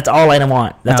 That's all I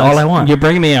want. That's Alex, all I want. You're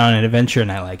bringing me on an adventure,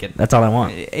 and I like it. That's all I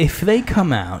want. If they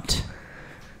come out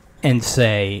and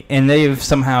say, and they've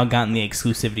somehow gotten the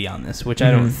exclusivity on this, which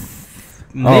I don't.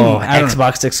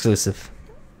 Xbox exclusive.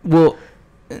 Well,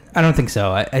 I don't think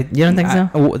so. You don't think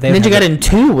so? Ninja Gaiden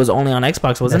 2 was only on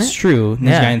Xbox, wasn't it? That's true.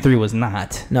 Ninja Gaiden 3 was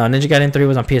not. No, Ninja Gaiden 3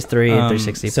 was on PS3 and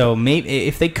 360. So maybe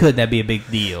if they could, that'd be a big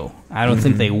deal. I don't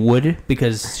think they would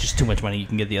because it's just too much money you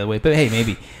can get the other way. But hey,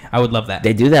 maybe I would love that.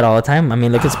 They do that all the time. I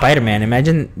mean, look at Spider-Man.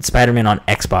 Imagine Spider-Man on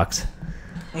Xbox.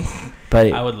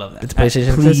 But I would love that. It's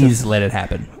PlayStation. Please let it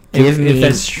happen. If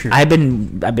that's true. I've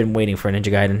been waiting for Ninja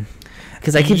Gaiden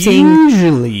because I keep seeing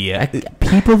usually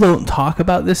people don't talk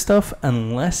about this stuff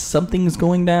unless something's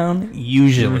going down.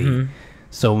 Usually,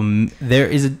 so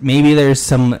maybe they're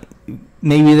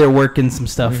working some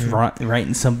stuff,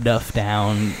 writing some stuff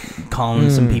down, calling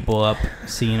some people up,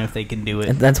 seeing if they can do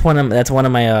it. That's one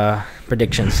of my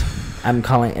predictions. I'm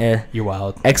calling You're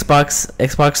wild. Xbox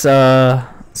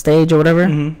stage or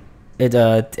whatever. It's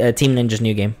Team Ninja's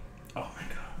new game.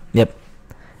 Yep.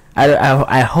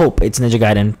 I hope it's Ninja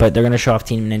Gaiden, but they're going to show off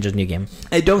Team Ninja's new game.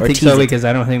 I don't think so because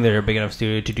I don't think they're a big enough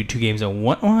studio to do 2 games in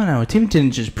one. Well, no, Team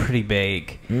Ninja's pretty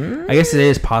big. I guess it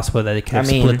is possible that they could have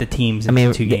split the teams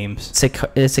into 2 games.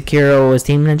 Sekiro is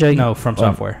Team Ninja? No, From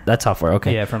Software. That's Software,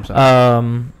 okay. Yeah, From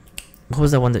Software. What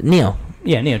was that one? Neo.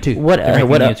 Yeah, Neo 2.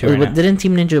 Didn't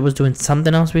Team Ninja was doing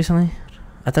something else recently?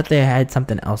 I thought they had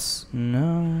something else.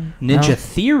 No. Ninja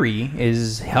Theory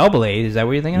is Hellblade. Is that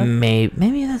what you're thinking of?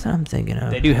 Maybe that's what I'm thinking of.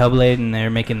 They do Hellblade, and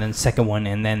they're making the second one,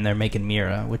 and then they're making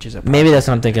Mira, which is a problem. Maybe that's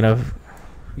what I'm thinking of.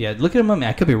 Yeah, look at them.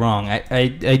 I could be wrong.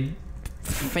 I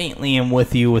faintly am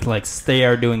with you with they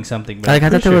are doing something. But I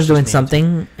thought they was doing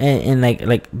something and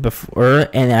like before,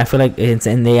 and I feel like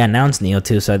and they announced Neo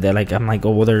 2, so they're like, I'm like,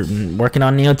 oh well, they're working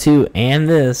on Neo 2 and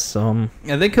this.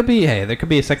 Yeah, there could be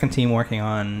a second team working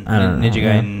on Ninja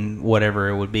Gaiden, whatever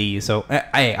it would be. So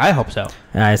I hope so.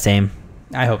 Same.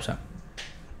 I hope so.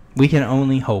 We can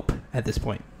only hope at this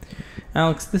point.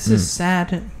 Alex, this is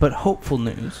sad but hopeful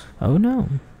news. Oh no.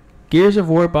 Gears of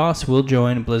War boss will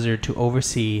join Blizzard to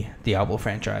oversee Diablo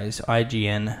franchise.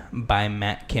 IGN by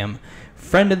Matt Kim.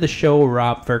 Friend of the show,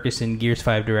 Rob Ferguson, Gears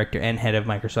 5 director and head of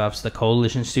Microsoft's The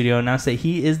Coalition Studio, announced that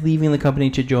he is leaving the company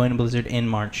to join Blizzard in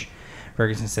March.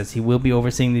 Ferguson says he will be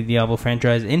overseeing the Diablo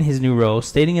franchise in his new role,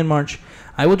 stating in March,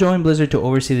 "I will join Blizzard to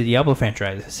oversee the Diablo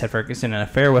franchise," said Ferguson in a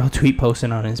farewell tweet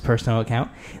posted on his personal account.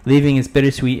 "Leaving is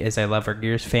bittersweet as I love our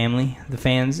Gears family, the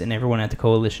fans, and everyone at the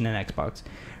Coalition and Xbox."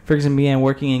 Ferguson began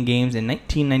working in games in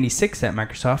 1996 at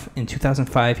Microsoft. In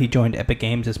 2005, he joined Epic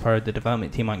Games as part of the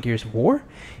development team on Gears of War.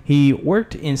 He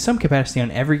worked in some capacity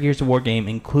on every Gears of War game,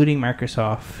 including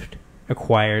Microsoft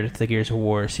acquired the Gears of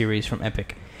War series from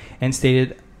Epic.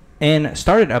 and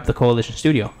started up the Coalition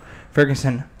Studio.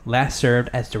 Ferguson last served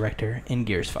as director in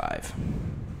Gears 5.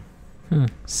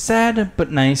 Sad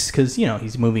but nice, because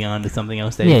he's moving on to something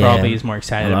else that he probably is more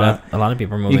excited about. A lot of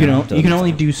people are moving on. You can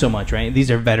only do so much, right?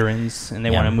 These are veterans, and they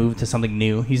want to move to something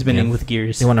new. He's been in with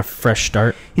Gears. They want a fresh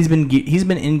start. He's been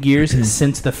in Gears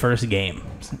since the first game,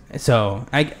 so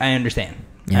I understand.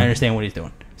 I understand what he's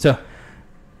doing. So,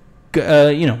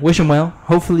 wish him well.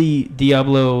 Hopefully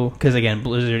Diablo, because again,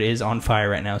 Blizzard is on fire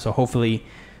right now, so hopefully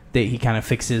he kind of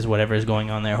fixes whatever is going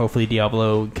on there. Hopefully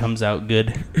Diablo comes out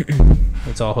good.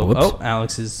 Let's all hope. Whoops. Oh,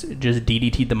 Alex is just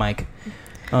DDT'd the mic.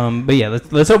 But yeah,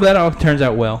 let's hope that all turns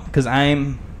out well, because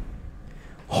I'm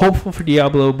hopeful for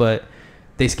Diablo, but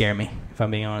they scare me, if I'm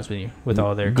being honest with you, with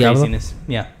all their craziness.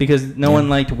 Yeah, because no one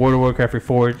liked World of Warcraft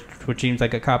Reforged, which seems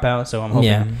like a cop-out, so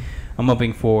I'm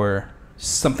hoping for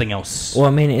something else. Well,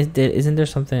 I mean, isn't there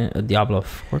something Diablo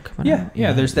 4 coming out?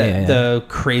 Yeah. There's the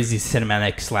crazy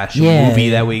cinematic / movie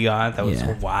that we got that was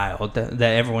wild. That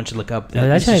everyone should look up.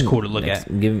 That's just cool to look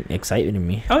at. Give excitement to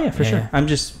me. Oh yeah, for sure. I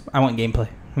want gameplay.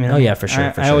 For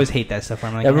sure. I always hate that stuff.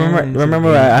 Where I'm like, remember,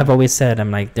 I've always said, I'm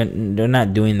like, they're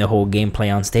not doing the whole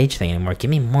gameplay on stage thing anymore.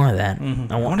 Give me more of that.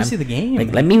 I want to see the game.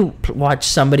 Like, let me watch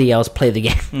somebody else play the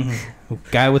game.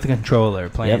 Guy with a controller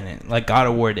playing it, like God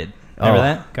of War did. Remember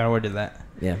that? God of War did that.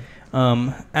 Yeah.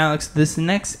 Alex, this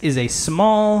next is a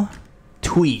small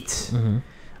tweet.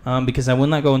 Because I will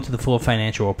not go into the full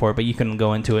financial report, but you can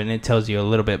go into it and it tells you a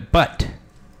little bit. But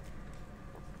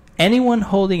anyone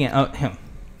holding it out,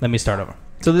 let me start over.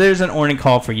 So there's an warning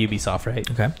call for Ubisoft, right?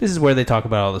 Okay. This is where they talk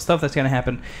about all the stuff that's going to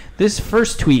happen. This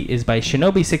first tweet is by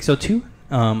Shinobi602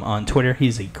 on Twitter.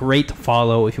 He's a great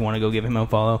follow if you want to go give him a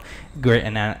follow. Great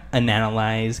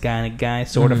analyze kind of guy,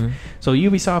 sort of. So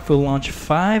Ubisoft will launch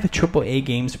 5 AAA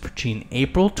games between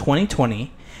April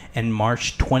 2020 and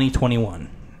March 2021.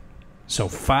 So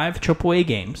 5 AAA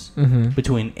games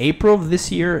between April of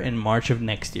this year and March of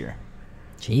next year.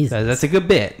 Jeez, that's a good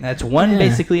bit. That's one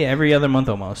basically every other month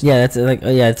almost. Yeah, that's like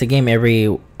it's a game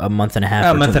every a month and a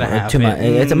half. A month and a half. 2 months.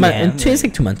 It's a month. It's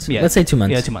like 2 months. Yeah. Let's say 2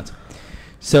 months. Yeah, 2 months.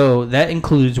 So that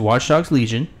includes Watch Dogs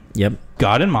Legion. Yep.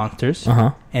 God and Monsters.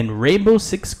 And Rainbow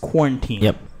Six Quarantine.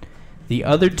 Yep. The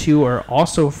other 2 are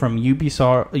also from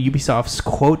Ubisoft's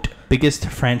quote biggest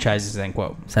franchises end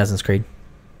quote. Assassin's Creed.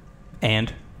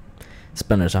 And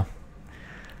Splinter Cell.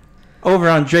 Over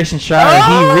on Drason Shire,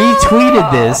 he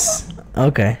retweeted this.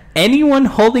 Okay. Anyone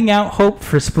holding out hope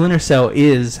for Splinter Cell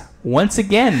is once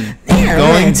again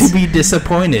going to be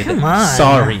disappointed. Come on.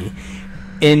 Sorry.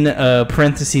 In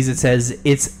parentheses, it says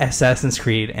it's Assassin's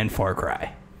Creed and Far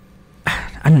Cry.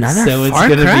 Another so it's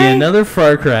going to be another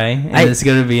Far Cry, and it's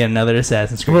going to be another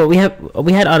Assassin's Creed. Well,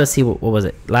 we had Odyssey. What was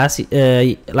it? Last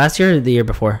year or the year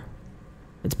before?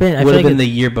 It's been. It would have been the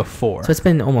year before. So it's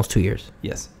been almost 2 years.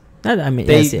 Yes. I mean,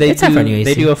 it's time for a new AC.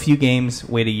 They do a few games,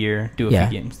 wait a year, do a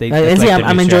few games.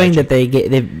 I'm enjoying that they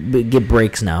get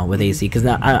breaks now with AC, because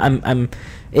now I'm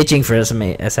itching for some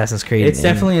Assassin's Creed. It's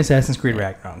definitely Assassin's Creed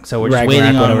Ragnarok, so we're just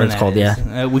waiting on whatever it's called.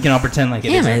 Yeah, we can all pretend like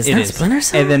it is. Man, it's not Splinter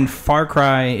Cell. And then Far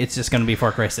Cry, it's just going to be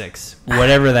Far Cry 6,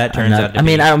 whatever that turns out to be. I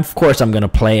mean, of course I'm going to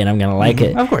play and I'm going to like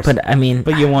it. Of course,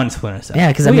 but you want Splinter Cell. Yeah,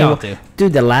 because we all do.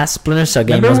 Dude, the last Splinter Cell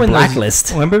game was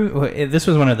Blacklist. Remember, this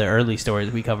was one of the early stories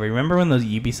we covered. Remember when those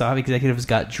Ubisoft executives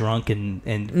got drunk and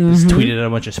just tweeted out a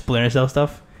bunch of Splinter Cell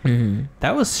stuff?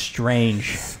 That was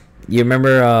strange. You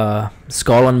remember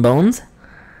Skull and Bones?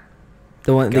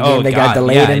 The game that got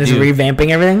delayed and is revamping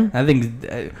everything? I think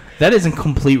that is a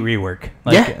complete rework.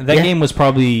 That game was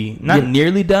probably not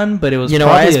nearly done, but it was. You know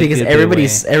why? It's because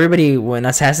everybody when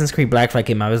Assassin's Creed Black Flag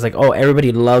came out, I was like, oh,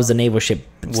 everybody loves the naval ship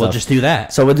stuff. We'll just do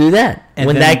that. So we'll do that. And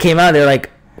when that came out, they're like,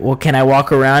 well, can I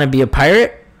walk around and be a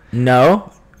pirate?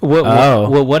 No.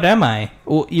 Well, what am I?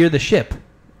 Well, you're the ship.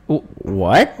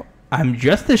 What? I'm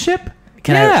just the ship?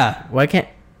 Why can't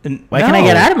I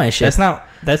get out of my ship?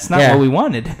 That's not what we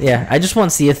wanted. Yeah, I just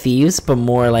want Sea of Thieves, but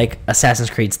more like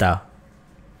Assassin's Creed style.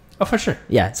 Oh, for sure.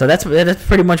 Yeah, so that's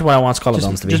pretty much what I want Skull and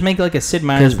Bones to be. Just make like a Sid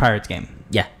Meier's Pirates game.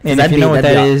 Yeah, and if you know what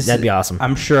that is, that'd be awesome.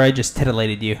 I'm sure I just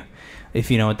titillated you.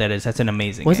 If you know what that is, that's an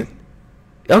amazing game.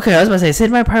 Okay, I was about to say Sid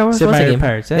Meier's Pirates.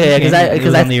 Yeah, because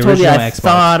I told you I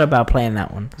thought about playing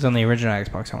that one. It was on the original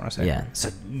Xbox, I want to say. Yeah. It's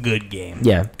a good game.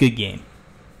 Yeah. Good game.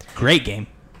 Great game.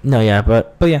 No, yeah,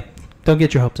 but yeah, don't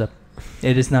get your hopes up.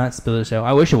 It is not Splinter Cell.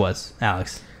 I wish it was,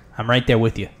 Alex. I'm right there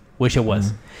with you. Wish it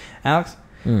was. Alex,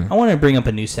 I want to bring up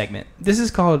a new segment. This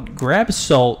is called Grab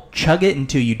Salt, Chug It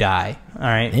Until You Die. All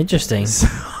right? Interesting.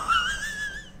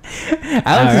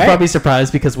 Alex is probably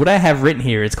surprised because what I have written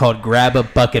here is called grab a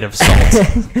bucket of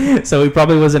salt. So he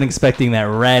probably wasn't expecting that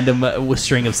random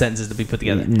string of sentences to be put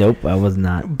together. Nope, I was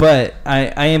not. But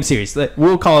I am serious.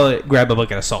 We'll call it grab a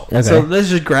bucket of salt. Okay. So let's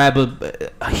just grab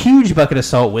a huge bucket of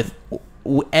salt with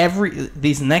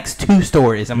these next 2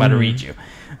 stories I'm about to read you.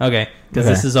 Okay? Because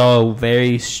this is all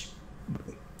very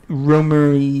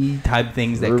rumory type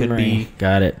things that could be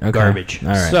garbage. All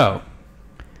right. So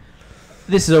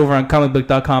this is over on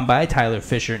comicbook.com by Tyler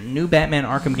Fisher. New Batman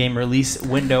Arkham game release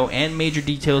window and major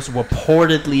details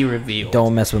reportedly revealed.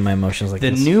 Don't mess with my emotions like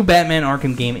this. The new Batman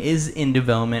Arkham game is in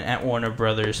development at Warner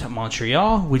Brothers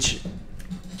Montreal, which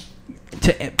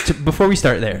before we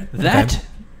start there, that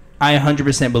I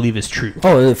 100% believe is true.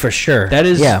 Oh, for sure.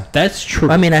 That's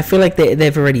true. I mean, I feel like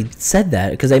they've already said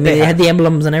that because they had the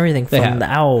emblems and everything from the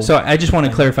owl. So I just want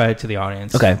to clarify it to the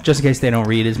audience. Okay. Just in case they don't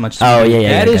read as much.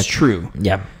 That is true.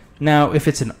 Yeah. Now, if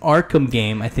it's an Arkham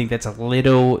game, I think that's a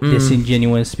little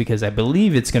disingenuous because I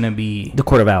believe it's going to be the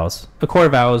Court of Owls. The Court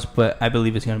of Owls, but I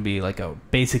believe it's going to be like a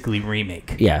basically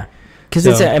remake. Yeah.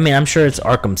 Because I'm sure it's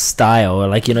Arkham style,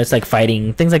 or it's like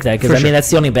fighting, things like that. Because that's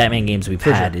the only Batman games we've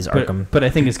had is Arkham. But I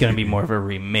think it's going to be more of a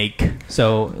remake.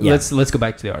 So let's go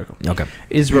back to the article. Okay.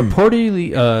 Is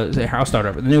reportedly, I'll start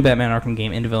over. The new Batman Arkham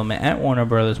game in development at Warner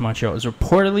Brothers Montreal is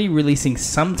reportedly releasing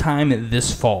sometime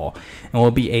this fall and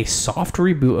will be a soft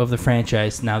reboot of the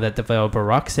franchise now that developer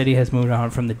Rocksteady has moved on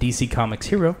from the DC Comics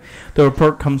hero. The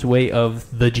report comes way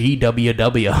of the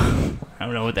GWW. I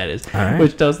don't know what that is. Right.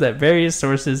 Which tells that various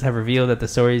sources have revealed that the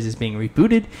series is being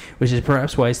rebooted, which is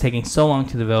perhaps why it's taking so long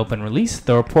to develop and release.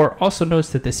 The report also notes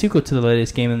that the sequel to the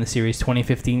latest game in the series,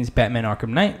 2015's Batman Arkham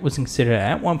Knight, was considered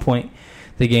at one point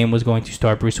the game was going to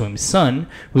star Bruce Wayne's son,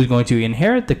 who was going to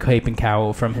inherit the cape and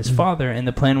cowl from his father, and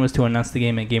the plan was to announce the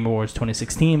game at Game Awards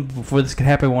 2016. Before this could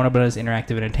happen, Warner Bros.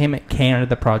 Interactive Entertainment canned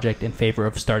the project in favor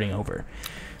of starting over.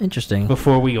 Interesting.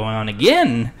 Before we go on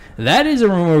again, that is a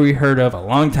rumor we heard of a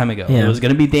long time ago. Yeah. It was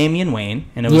going to be Damian Wayne,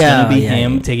 and it was going to be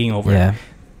him taking over. Yeah.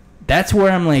 That's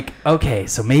where I'm like, okay,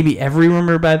 so maybe every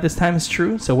rumor by this time is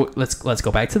true. So let's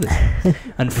go back to this.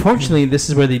 Unfortunately, this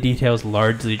is where the details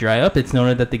largely dry up. It's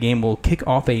noted that the game will kick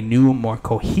off a new, more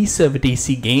cohesive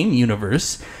DC game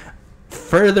universe.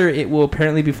 Further, it will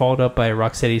apparently be followed up by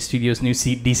Rocksteady Studios' new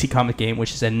DC comic game,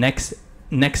 which is a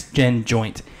next-gen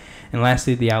joint. And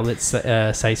lastly, the outlet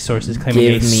site sources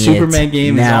claiming a Superman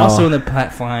game is also in the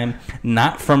pipeline,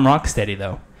 not from Rocksteady,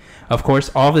 though. Of course,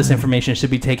 all of this information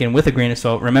should be taken with a grain of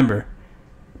salt. Remember,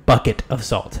 bucket of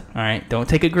salt. All right? Don't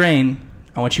take a grain.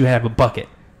 I want you to have a bucket.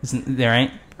 All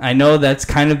right? I know that's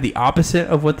kind of the opposite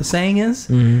of what the saying is,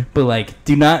 but,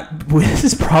 do not...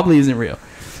 This probably isn't real.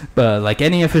 But like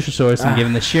any official source, and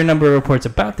given the sheer number of reports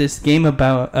about this game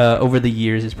over the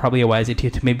years, it's probably a wise idea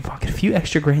to maybe pocket a few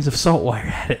extra grains of salt while you're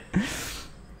at it.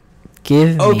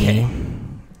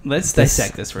 Let's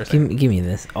dissect this for a second. Give me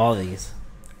this. All these.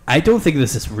 I don't think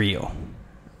this is real.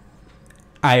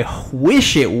 I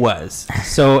wish it was.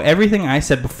 So everything I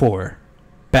said before,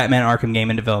 Batman Arkham game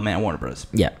in development at Warner Bros.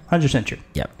 Yeah. 100% true.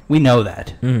 Yeah. We know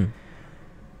that.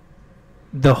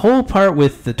 The whole part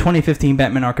with the 2015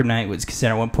 Batman Arkham Knight was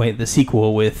considered at one point the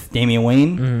sequel with Damian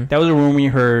Wayne. That was a rumor we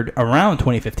heard around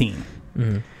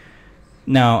 2015.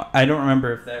 Now, I don't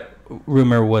remember if that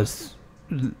rumor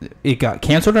it got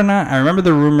canceled or not. I remember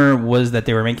the rumor was that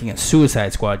they were making a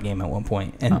Suicide Squad game at one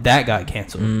point, and that got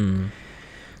canceled.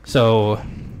 So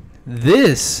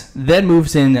this then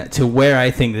moves in to where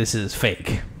I think this is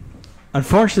fake.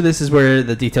 Unfortunately, this is where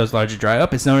the details largely dry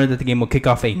up. It's noted that the game will kick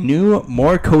off a new,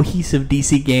 more cohesive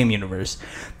DC game universe.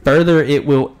 Further, it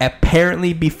will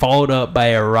apparently be followed up by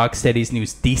a Rocksteady's new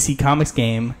DC Comics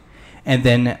game, and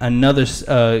then another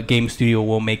game studio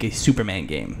will make a Superman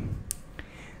game.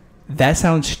 That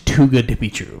sounds too good to be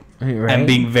true. Right? I'm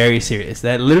being very serious.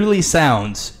 That literally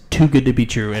sounds too good to be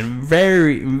true,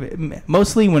 and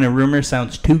mostly when a rumor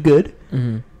sounds too good,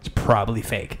 it's probably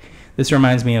fake. This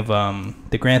reminds me of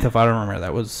the Grand Theft Auto rumor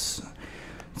that was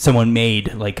someone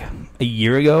made like a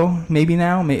year ago, maybe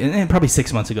now, probably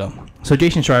 6 months ago. So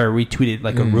Jason Schreier retweeted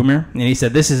like a rumor, and he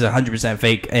said, "This is 100%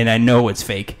 fake, and I know it's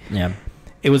fake." Yeah,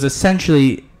 it was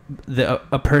essentially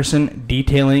a person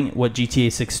detailing what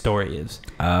GTA 6 story is.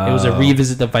 It was a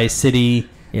revisit of Vice City.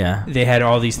 Yeah, they had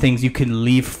all these things you can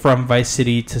leave from Vice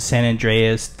City to San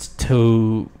Andreas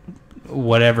to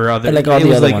whatever other, like all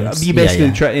the other ones. You basically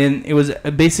and it was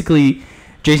basically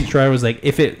Jason Schreier was like,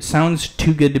 if it sounds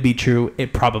too good to be true,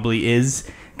 it probably is,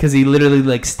 because he literally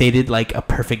like stated like a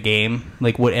perfect game,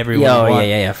 like what everyone wants.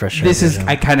 Yeah, for sure. This is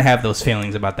I kind of have those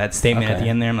feelings about that statement at the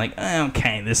end there. I'm like,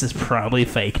 okay, this is probably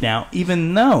fake now,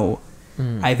 even though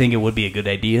I think it would be a good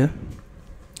idea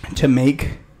to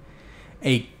make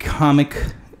a comic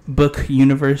book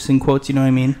universe in quotes, you know what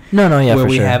I mean? No, yeah, where for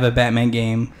we sure. have a Batman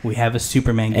game, we have a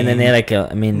Superman game, and then they like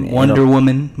Wonder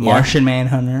Woman, Martian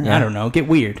Manhunter. I don't know, get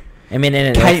weird. I mean,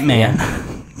 Kite Man,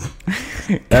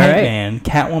 Kite Man,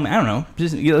 Catwoman. I don't know.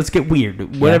 Just let's get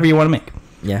weird. Whatever you want to make.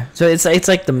 Yeah. So it's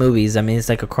like the movies. I mean, it's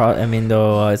like a cross. I mean,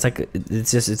 though, it's like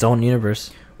it's just its own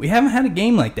universe. We haven't had a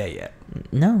game like that yet.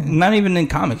 No, not even in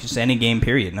comics. Just any game.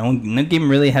 Period. No game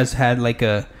really has had like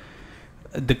a.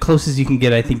 The closest you can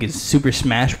get, I think, is Super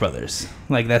Smash Brothers.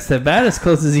 Like that's about as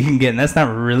close as you can get, and that's not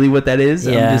really what that is.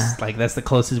 Yeah. I'm just like that's the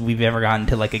closest we've ever gotten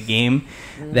to like a game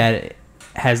that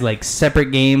has like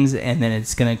separate games, and then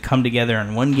it's gonna come together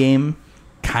in one game,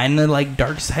 kind of like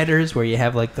Darksiders, where you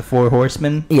have like the 4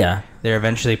 horsemen. Yeah, they're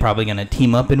eventually probably gonna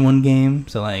team up in one game.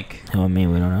 So like, I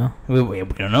mean, we don't know. We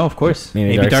don't know, of course.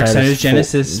 Maybe Darksiders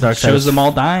Genesis shows them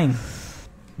all dying.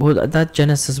 Well, that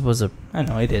Genesis was a. I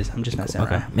know it is. I'm just messing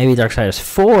around. Maybe Darksiders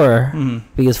 4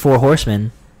 because 4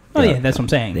 horsemen. Oh yeah, that's what I'm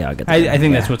saying. Yeah, I'll get that. I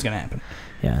think that's what's gonna happen.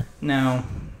 Yeah. Now,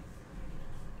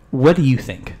 what do you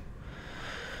think?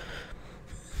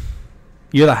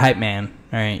 You're the hype man.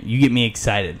 All right, you get me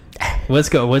excited. Let's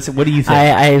go. What do you think?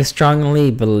 I strongly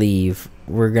believe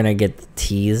we're gonna get the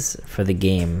tease for the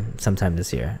game sometime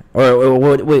this year. Or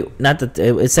wait, not that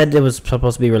it said it was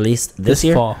supposed to be released this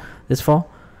year. Fall. This fall.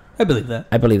 I believe that.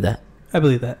 I believe that.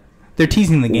 They're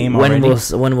teasing the game already.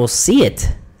 When we'll see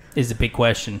it is a big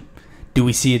question. Do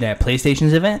we see it at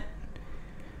PlayStation's event?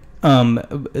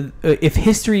 If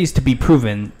history is to be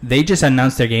proven, they just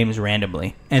announce their games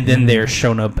randomly, and then they're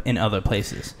shown up in other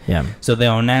places. Yeah. So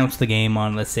they'll announce the game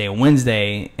on, let's say, a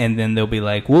Wednesday, and then they'll be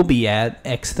like, "We'll be at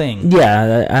X thing."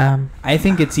 Yeah. I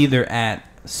think it's either at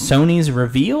Sony's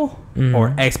reveal or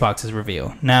Xbox's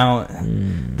reveal. Now,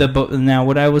 now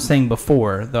what I was saying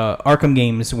before, the Arkham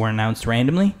games were announced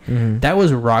randomly. That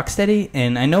was Rocksteady,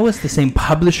 and I know it's the same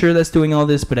publisher that's doing all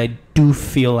this, but I do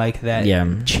feel like that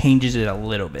changes it a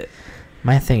little bit.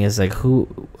 My thing is like,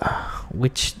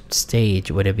 which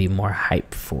stage would it be more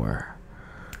hype for?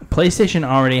 PlayStation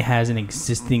already has an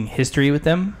existing history with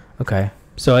them. Okay.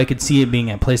 So I could see it being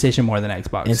at PlayStation more than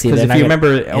Xbox. Because if you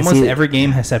remember, almost every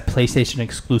game has had PlayStation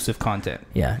exclusive content.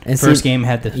 Yeah. And first game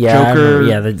had the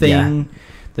Joker thing. Yeah.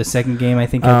 The second game, I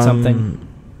think, had something.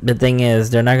 The thing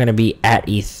is, they're not going to be at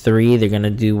E3. They're going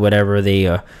to do whatever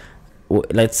they...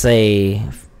 let's say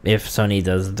if Sony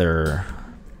does their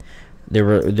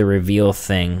reveal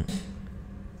thing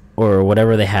or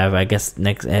whatever they have, I guess,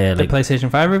 next... the PlayStation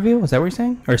 5 reveal? Is that what you're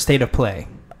saying? Or State of Play?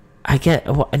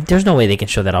 There's no way they can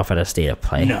show that off at a State of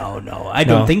Play. No, I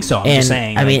don't think so. I'm just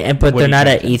saying. I mean, but they're not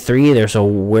at E3 either, so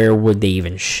where would they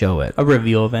even show it? A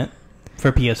reveal event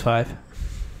for PS5,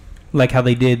 like how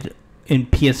they did in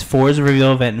PS4's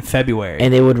reveal event in February.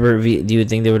 And they would reveal. Do you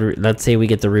think they would? Let's say we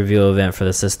get the reveal event for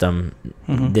the system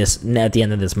this at the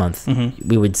end of this month.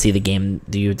 We would see the game.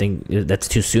 Do you think that's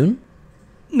too soon?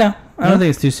 No, I don't think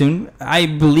it's too soon. I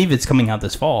believe it's coming out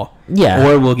this fall. Yeah.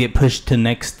 Or will get pushed to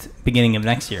beginning of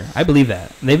next year. I believe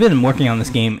that. They've been working on this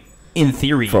game in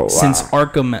theory since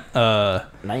Arkham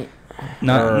Knight.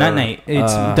 Not Knight.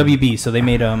 It's WB. So they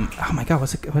made oh my god,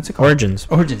 what's it called? Origins.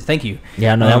 Thank you.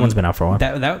 Yeah, no, that one's been out for a while.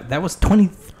 That was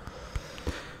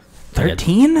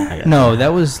 2013? No,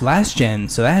 that was last gen.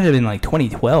 So that had to have been like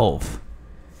 2012.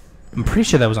 I'm pretty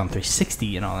sure that was on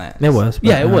 360 and all that. It was.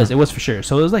 Yeah, it was. It was for sure.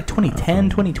 So it was like 2010,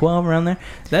 2012 around there.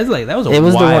 That was a It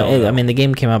was while the one. I mean, the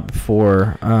game came out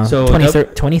before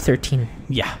 2013.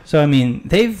 Yeah. So I mean,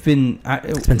 they've been.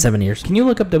 It's been 7 years. Can you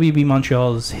look up WB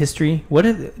Montreal's history? What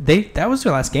did they? That was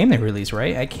their last game they released,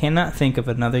 right? I cannot think of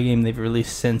another game they've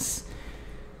released since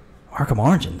Arkham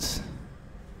Origins.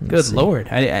 Good lord,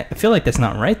 I feel like that's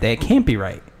not right. That can't be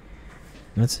right.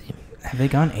 Let's see. Have they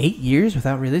gone 8 years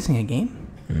without releasing a game?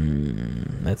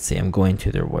 Let's see. I'm going to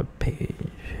their webpage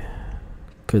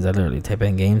because I literally type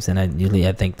in games, and I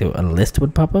think a list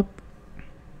would pop up.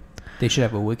 They should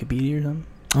have a Wikipedia or something.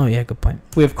 Oh yeah, good point.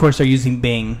 We of course are using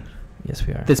Bing. Yes,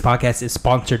 we are. This podcast is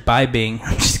sponsored by Bing.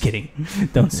 I'm just kidding.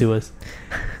 Don't sue us.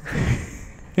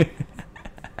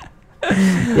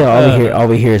 Yeah, all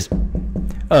we hear is.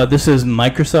 This is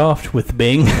Microsoft with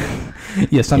Bing.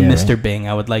 Yes, I'm Mr. Right. Bing.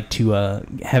 I would like to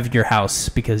have your house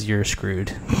because you're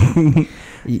screwed.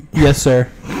 Yes, sir.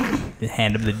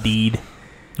 Hand him the deed.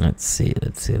 Let's see.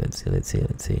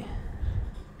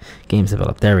 Games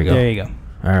developed. There we go. There you go.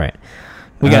 All right.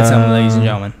 We got some, ladies and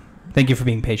gentlemen. Thank you for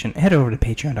being patient. Head over to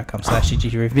patreon.com/GG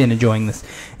if you've been enjoying this.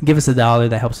 Give us $1.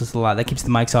 That helps us a lot. That keeps the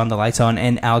mics on, the lights on,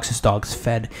 and Alex's dogs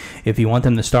fed. If you want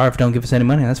them to starve, don't give us any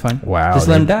money. That's fine. Wow. Just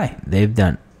let them die. They've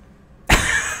done.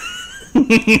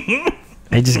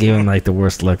 I just gave him like the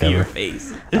worst look ever. Your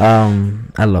face.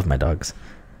 I love my dogs.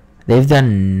 They've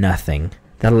done nothing.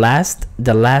 The last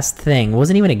thing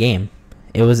wasn't even a game.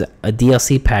 It was a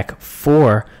DLC pack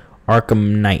for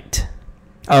Arkham Knight.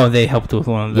 Oh, they helped with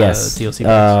one of the DLC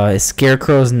packs.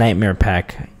 Scarecrow's Nightmare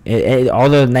Pack. All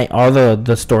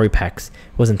the story packs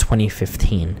was in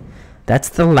 2015. That's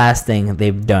the last thing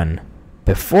they've done.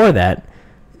 Before that,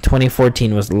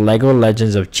 2014 was Lego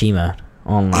Legends of Chima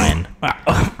Online.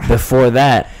 Before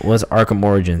that was Arkham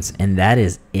Origins, and that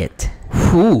is it.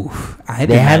 Ooh,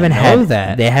 They haven't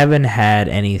had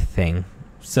anything.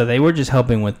 So they were just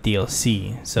helping with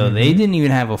DLC. So they didn't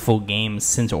even have a full game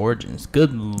since Origins.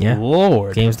 Good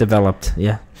lord. Games developed,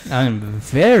 yeah. I'm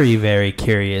very, very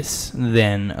curious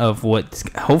then of what...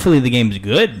 Hopefully the game's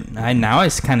good. I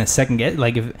kind of second guess.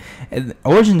 Like, if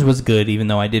Origins was good, even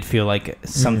though I did feel like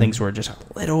some things were just a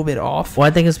little bit off. Well,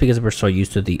 I think it's because we're so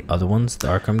used to the other ones, the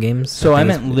Arkham games. So I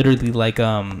meant literally like...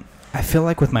 I feel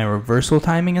like with my reversal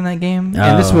timing in that game,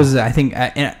 and this was, I think,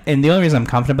 and the only reason I'm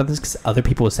confident about this is because other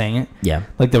people were saying it. Yeah.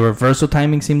 Like the reversal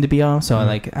timing seemed to be off, so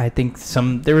I think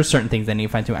there were certain things I need to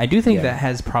fine tune. I do think that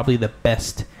has probably the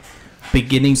best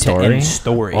beginning to end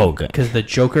story. Oh, good. Because the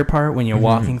Joker part, when you're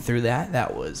walking through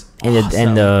that was awesome.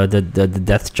 And the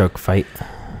Deathstroke fight.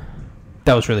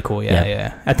 That was really cool,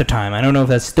 yeah. At the time, I don't know if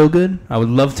that's still good. I would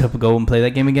love to go and play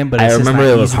that game again, but I remember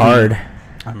it was hard.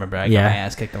 I remember I got my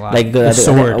ass kicked a lot. Like the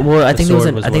sword. I think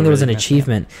there was an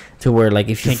achievement to where like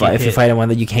if you fight one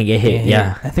that you can't get hit.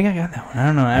 Yeah. I think I got that one. I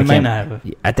don't know. I might not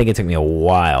have. I think it took me a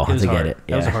while to get it.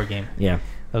 That was a hard game. Yeah.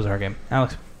 That was a hard game.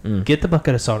 Alex, get the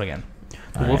bucket of salt again.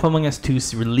 The Wolf Among Us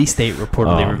 2's release date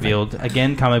reportedly revealed.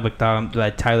 Again, comic book by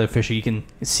Tyler Fisher. You can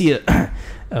see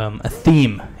a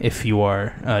theme if you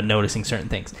are noticing certain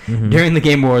things. During the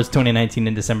Game Awards 2019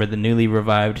 in December, the newly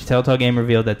revived Telltale game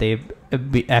revealed that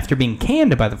after being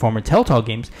canned by the former Telltale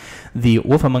games, the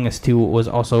Wolf Among Us 2 was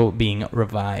also being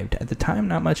revived. At the time,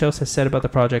 not much else has said about the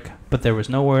project, but there was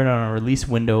no word on a release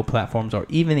window, platforms, or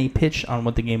even a pitch on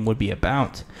what the game would be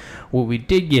about. What we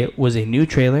did get was a new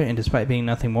trailer, and despite being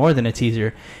nothing more than a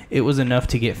teaser, it was enough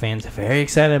to get fans very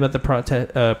excited about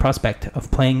the prospect of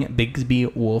playing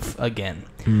Bigsby Wolf again.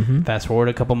 Fast forward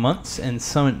a couple months, and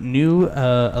some new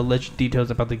alleged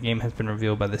details about the game has been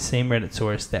revealed by the same Reddit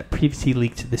source that previously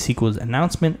leaked the sequel's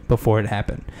announcement before it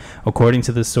happened. According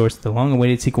to this source, the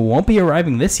long-awaited sequel won't be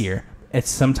arriving this year. It's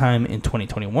sometime in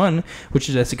 2021, which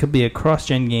suggests it could be a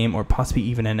cross-gen game or possibly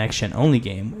even a next-gen only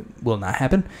game. Will not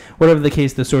happen. Whatever the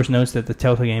case, the source notes that the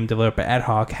Telltale game developer Ad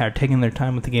Hoc had taken their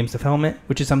time with the game's development,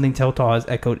 which is something Telltale has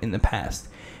echoed in the past.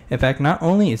 In fact, not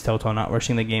only is Telltale not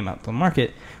rushing the game out to the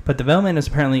market, but development is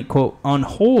apparently, quote, on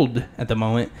hold at the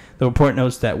moment. The report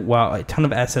notes that while a ton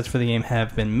of assets for the game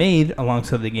have been made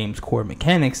alongside the game's core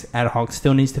mechanics, Ad Hoc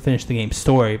still needs to finish the game's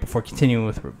story before continuing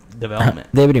with development.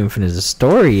 They haven't even finished the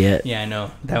story yet. Yeah, I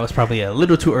know. That was probably a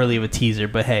little too early of a teaser,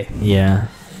 but hey. Yeah.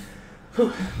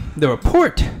 The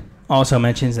report also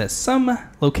mentions that some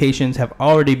locations have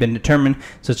already been determined,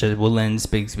 such as Woodlands,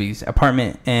 Bigsby's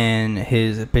apartment, and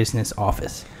his business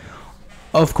office.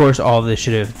 Of course, all of this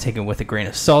should have taken with a grain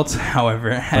of salt.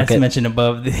 However, as mentioned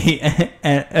above, the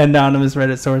anonymous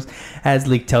Reddit source has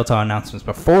leaked Telltale announcements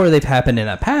before they've happened in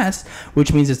the past,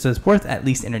 which means it's worth at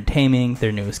least entertaining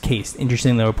their newest case.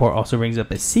 Interestingly, the report also brings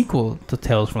up a sequel to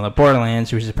Tales from the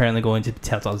Borderlands, which is apparently going to be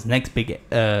Telltale's next big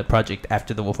project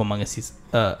after the Wolf Among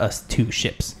Us 2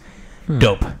 ships.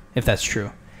 Dope, if that's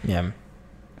true. Yeah.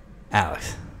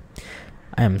 Alex.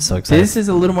 I am so excited. This is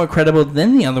a little more credible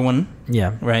than the other one.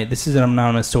 Yeah. Right? This is an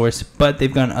anonymous source, but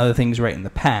they've done other things right in the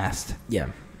past. Yeah.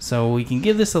 So we can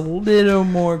give this a little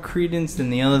more credence than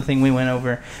the other thing we went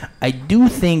over. I do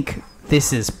think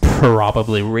this is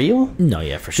probably real. No,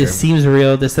 yeah, for sure. This seems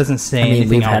real. This doesn't say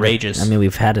anything outrageous.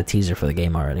 We've had a teaser for the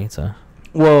game already, so.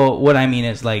 Well, what I mean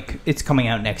is, like, it's coming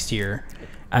out next year.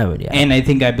 I would, yeah. And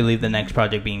I believe the next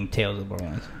project being Tales of the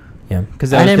Borderlands. Yeah.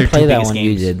 Because I didn't play that one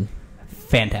games. You did.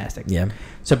 Fantastic. Yeah.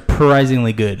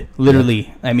 Surprisingly good.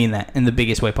 Literally, I mean that in the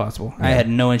biggest way possible. Yeah. I had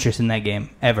no interest in that game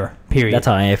ever. Period. That's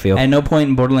how I feel. At no point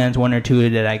in Borderlands 1 or 2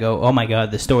 did I go, oh my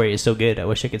god, the story is so good. I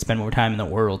wish I could spend more time in the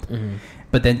world.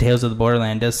 But then Tales of the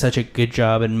Borderland does such a good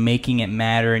job in making it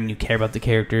matter and you care about the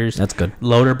characters. That's good.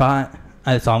 Loaderbot,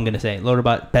 that's all I'm going to say.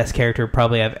 Loaderbot, best character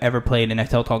probably I've ever played in a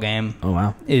Telltale game. Oh,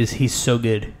 wow. He's so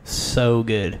good. So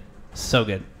good. So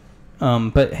good.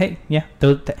 But hey, yeah,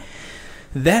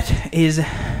 that is...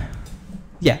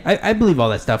 Yeah, I believe all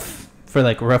that stuff for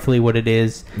like roughly what it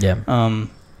is. Yeah.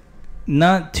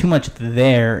 Not too much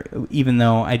there, even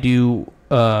though I do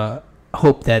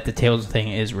hope that the Tales thing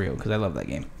is real because I love that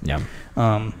game. Yeah.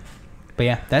 But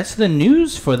yeah, that's the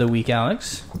news for the week,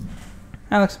 Alex.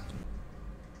 Alex,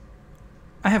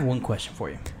 I have one question for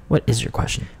you. What is your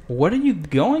question? What are you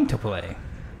going to play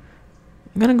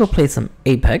I'm gonna go play some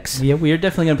Apex. Yeah, we are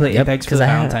definitely gonna play Apex for the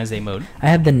Valentine's Day mode. I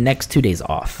have the next 2 days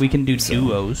off. We can do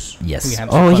duos. Yes.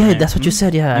 Oh yeah, that's what you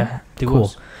said. Yeah.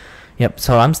 Cool. Yep.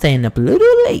 So I'm staying up a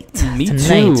little late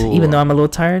tonight. Too. Even though I'm a little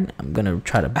tired, I'm gonna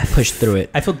try to push through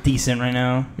it. I feel decent right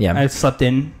now. Yeah. I slept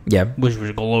in. Yeah. Which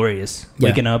was glorious. Yeah.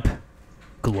 Waking up,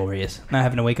 glorious. Not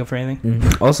having to wake up for anything.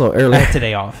 Mm-hmm. Also, earlier. I had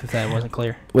today off. If that wasn't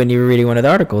clear. When you were reading one of the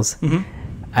articles,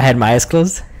 I had my eyes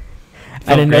closed.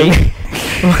 I didn't know.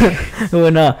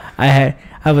 Well, no,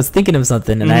 I was thinking of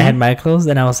something, and I had my eyes closed,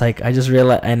 and I was like, I just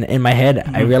realized, and in my head,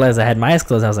 I realized I had my eyes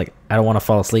closed. I was like, I don't want to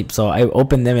fall asleep, so I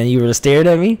opened them, and you were staring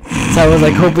at me. So I was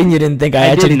like, hoping you didn't think I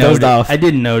actually dozed off. I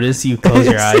didn't notice you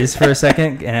closed your eyes for a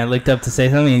second, and I looked up to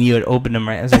say something, and you had opened them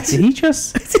right. I was like, did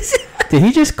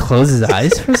he just close his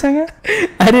eyes for a second?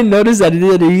 I didn't notice that he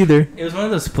did either. It was one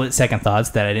of those split-second thoughts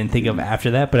that I didn't think of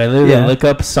after that, but I literally looked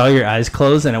up, saw your eyes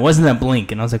close, and it wasn't that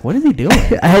blink, and I was like, what is he doing?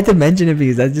 I had to mention it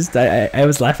because I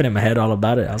was laughing in my head all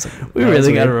about it. I was like, we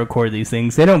really got to record these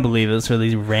things. They don't believe us for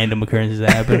these random occurrences that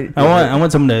happen. I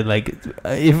want someone to, like,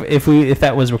 if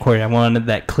that was recorded, I wanted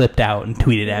that clipped out and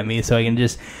tweeted at me so I can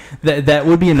just, that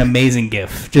would be an amazing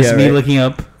gif. Just me looking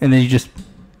up, and then you just,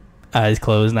 eyes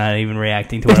closed, not even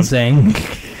reacting to what I'm saying.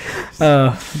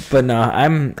 But no, I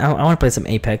want to play some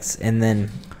Apex, and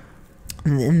then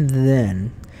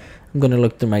I'm gonna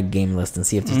look through my game list and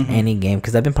see if there's any game,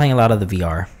 because I've been playing a lot of the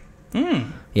VR.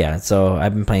 Yeah, so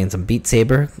I've been playing some Beat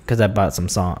Saber because I bought some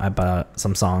songs. I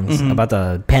bought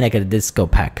the Panic at the Disco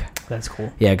pack. That's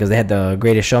cool. Yeah, because they had the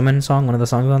Greatest Showman song, one of the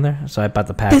songs on there. So I bought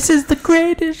the pack. This is the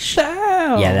greatest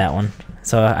show. Yeah, that one.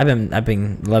 So I've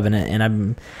been loving it,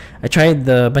 and I tried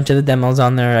a bunch of the demos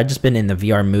on there. I just been in the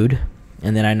VR mood,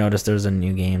 and then I noticed there's a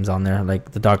new games on there,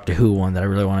 like the Doctor Who one that I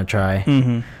really want to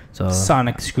try. So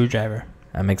Sonic Screwdriver.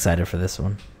 I'm excited for this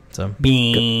one. So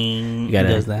Bing. you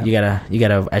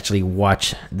gotta actually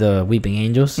watch the Weeping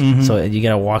Angels. So you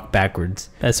gotta walk backwards.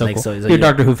 That's so cool. So you're a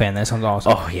Doctor Who fan. That sounds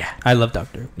awesome. Oh yeah, I love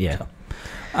Doctor Who. Yeah. So.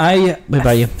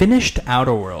 I finished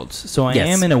Outer Worlds, so I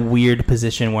am in a weird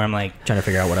position where I'm like trying to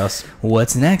figure out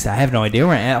what's next. I have no idea.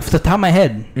 Off the top of my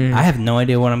head, I have no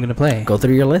idea what I'm gonna play. Go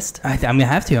through your list. I'm gonna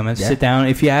have to. I'm gonna sit down.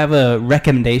 If you have a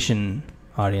recommendation,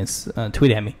 audience,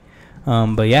 tweet at me.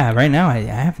 But yeah, right now I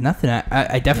have nothing.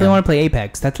 I definitely want to play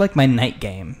Apex. That's like my night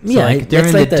game. So like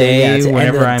during the day,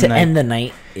 whenever I'm to end the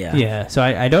night. Yeah. Yeah. So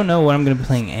I don't know what I'm gonna be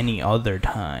playing any other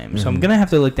time. So I'm gonna have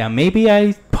to look down. Maybe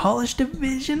I polish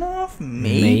Division off.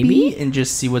 Maybe and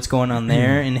just see what's going on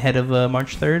there in ahead of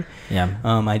March 3rd. Yeah.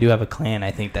 I do have a clan.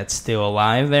 I think that's still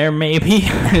alive there. Maybe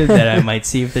that I might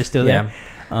see if they're still there.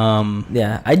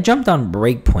 Yeah. I jumped on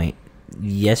Breakpoint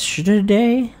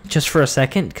yesterday just for a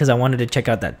second because I wanted to check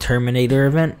out that Terminator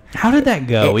event. How did that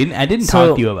go? I didn't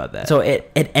talk to you about that. So it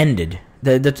ended.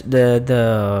 The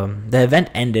event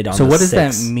ended on. So the what does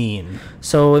 6th. that mean?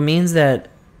 So it means that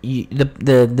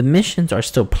the missions are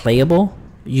still playable.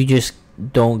 You just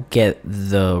don't get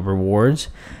the rewards.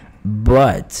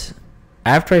 But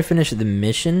after I finished the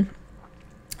mission,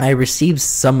 I received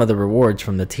some of the rewards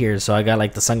from the tiers. So I got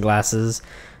like the sunglasses,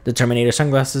 the Terminator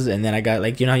sunglasses, and then I got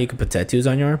like, you know how you can put tattoos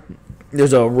on your arm?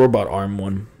 There's a robot arm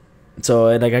one. So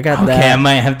like I got that. Okay, I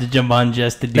might have to jump on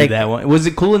just to do that one. Was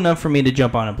it cool enough for me to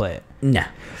jump on and play it? Nah.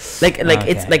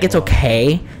 It's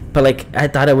okay, but like I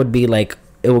thought it would be like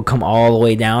it would come all the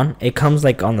way down. It comes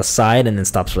like on the side and then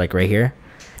stops like right here.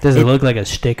 Does it look like a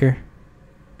sticker?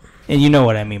 And you know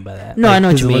what I mean by that. No, like, I know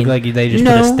what you mean. Does it look like they just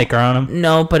put a sticker on them?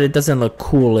 No, but it doesn't look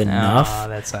cool enough. Oh,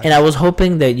 that sucks. And I was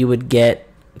hoping that you would get,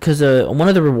 because one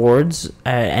of the rewards,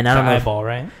 and I don't know. Eyeball,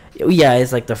 right? Yeah,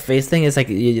 it's like the face thing. It's like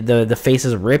the face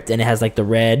is ripped and it has like the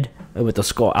red with the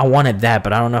skull. I wanted that,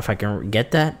 but I don't know if I can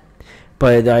get that.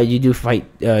 But you do fight.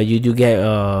 You do get.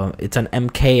 It's an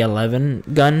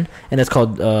MK11 gun, and it's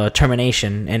called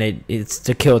Termination, and it's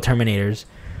to kill Terminators.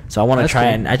 So I want to try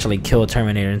and actually kill a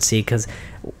Terminator and see, because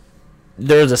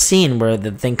there's a scene where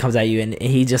the thing comes at you and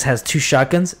he just has 2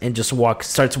 shotguns and just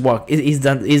starts walk. He's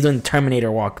doing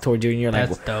Terminator walk towards you, and you're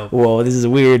like, dope. Whoa, this is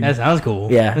weird. That sounds cool.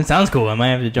 Yeah, it sounds cool. I might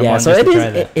have to jump on. So just to try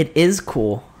that. It is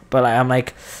cool, but I'm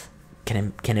like,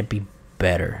 can it be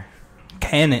better?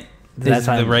 Can it? Is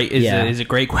a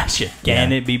great question.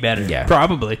 Can it be better? Yeah,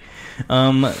 probably.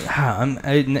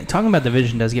 Talking about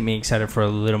Division does get me excited for a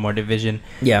little more Division.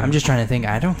 Yeah, I'm just trying to think.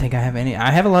 I don't think I have any.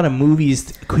 I have a lot of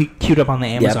movies queued up on the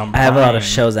Amazon Prime. I have a lot of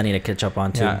shows I need to catch up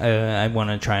on too. Yeah, I want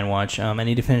to try and watch. I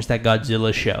need to finish that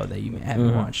Godzilla show that you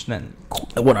haven't watched. Then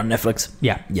what, on Netflix?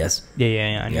 Yeah. Yes.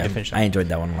 Yeah. I need to finish that. I enjoyed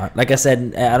that one a lot. Like I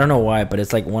said, I don't know why, but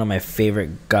it's like one of my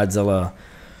favorite Godzilla.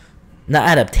 Not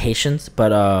adaptations,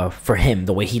 but for him,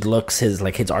 the way he looks, his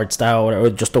art style, or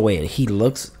just the way he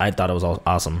looks, I thought it was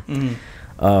awesome.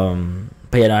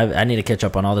 But yeah, I need to catch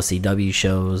up on all the CW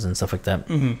shows and stuff like that.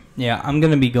 Yeah, I'm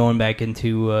gonna be going back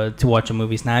into to watching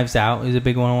movies. Knives Out is a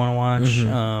big one I want to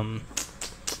watch.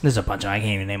 There's a bunch of, I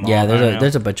can't even name all. Yeah,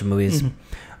 there's a bunch of movies.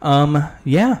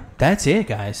 Yeah, that's it,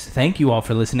 guys. Thank you all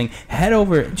for listening. Head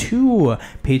over to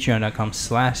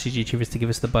patreon.com/CGAchievers to give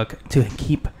us the buck to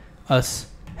keep us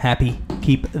happy,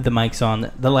 keep the mics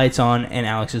on, the lights on, and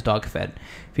Alex's dog fed.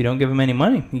 If you don't give them any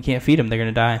money, you can't feed them. They're going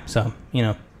to die. So,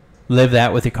 live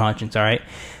that with your conscience, all right?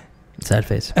 Sad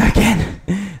face. Again,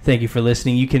 thank you for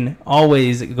listening. You can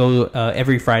always go,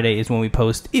 every Friday is when we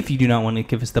post. If you do not want to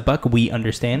give us the buck, we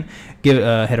understand.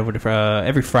 Head over to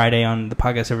every Friday on the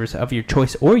podcast servers of your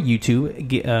choice or YouTube.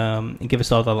 Give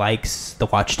us all the likes, the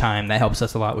watch time. That helps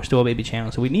us a lot. We're still a baby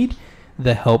channel, so we need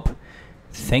the help.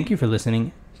 Thank you for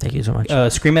listening. Thank you so much.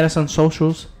 Scream at us on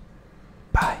socials.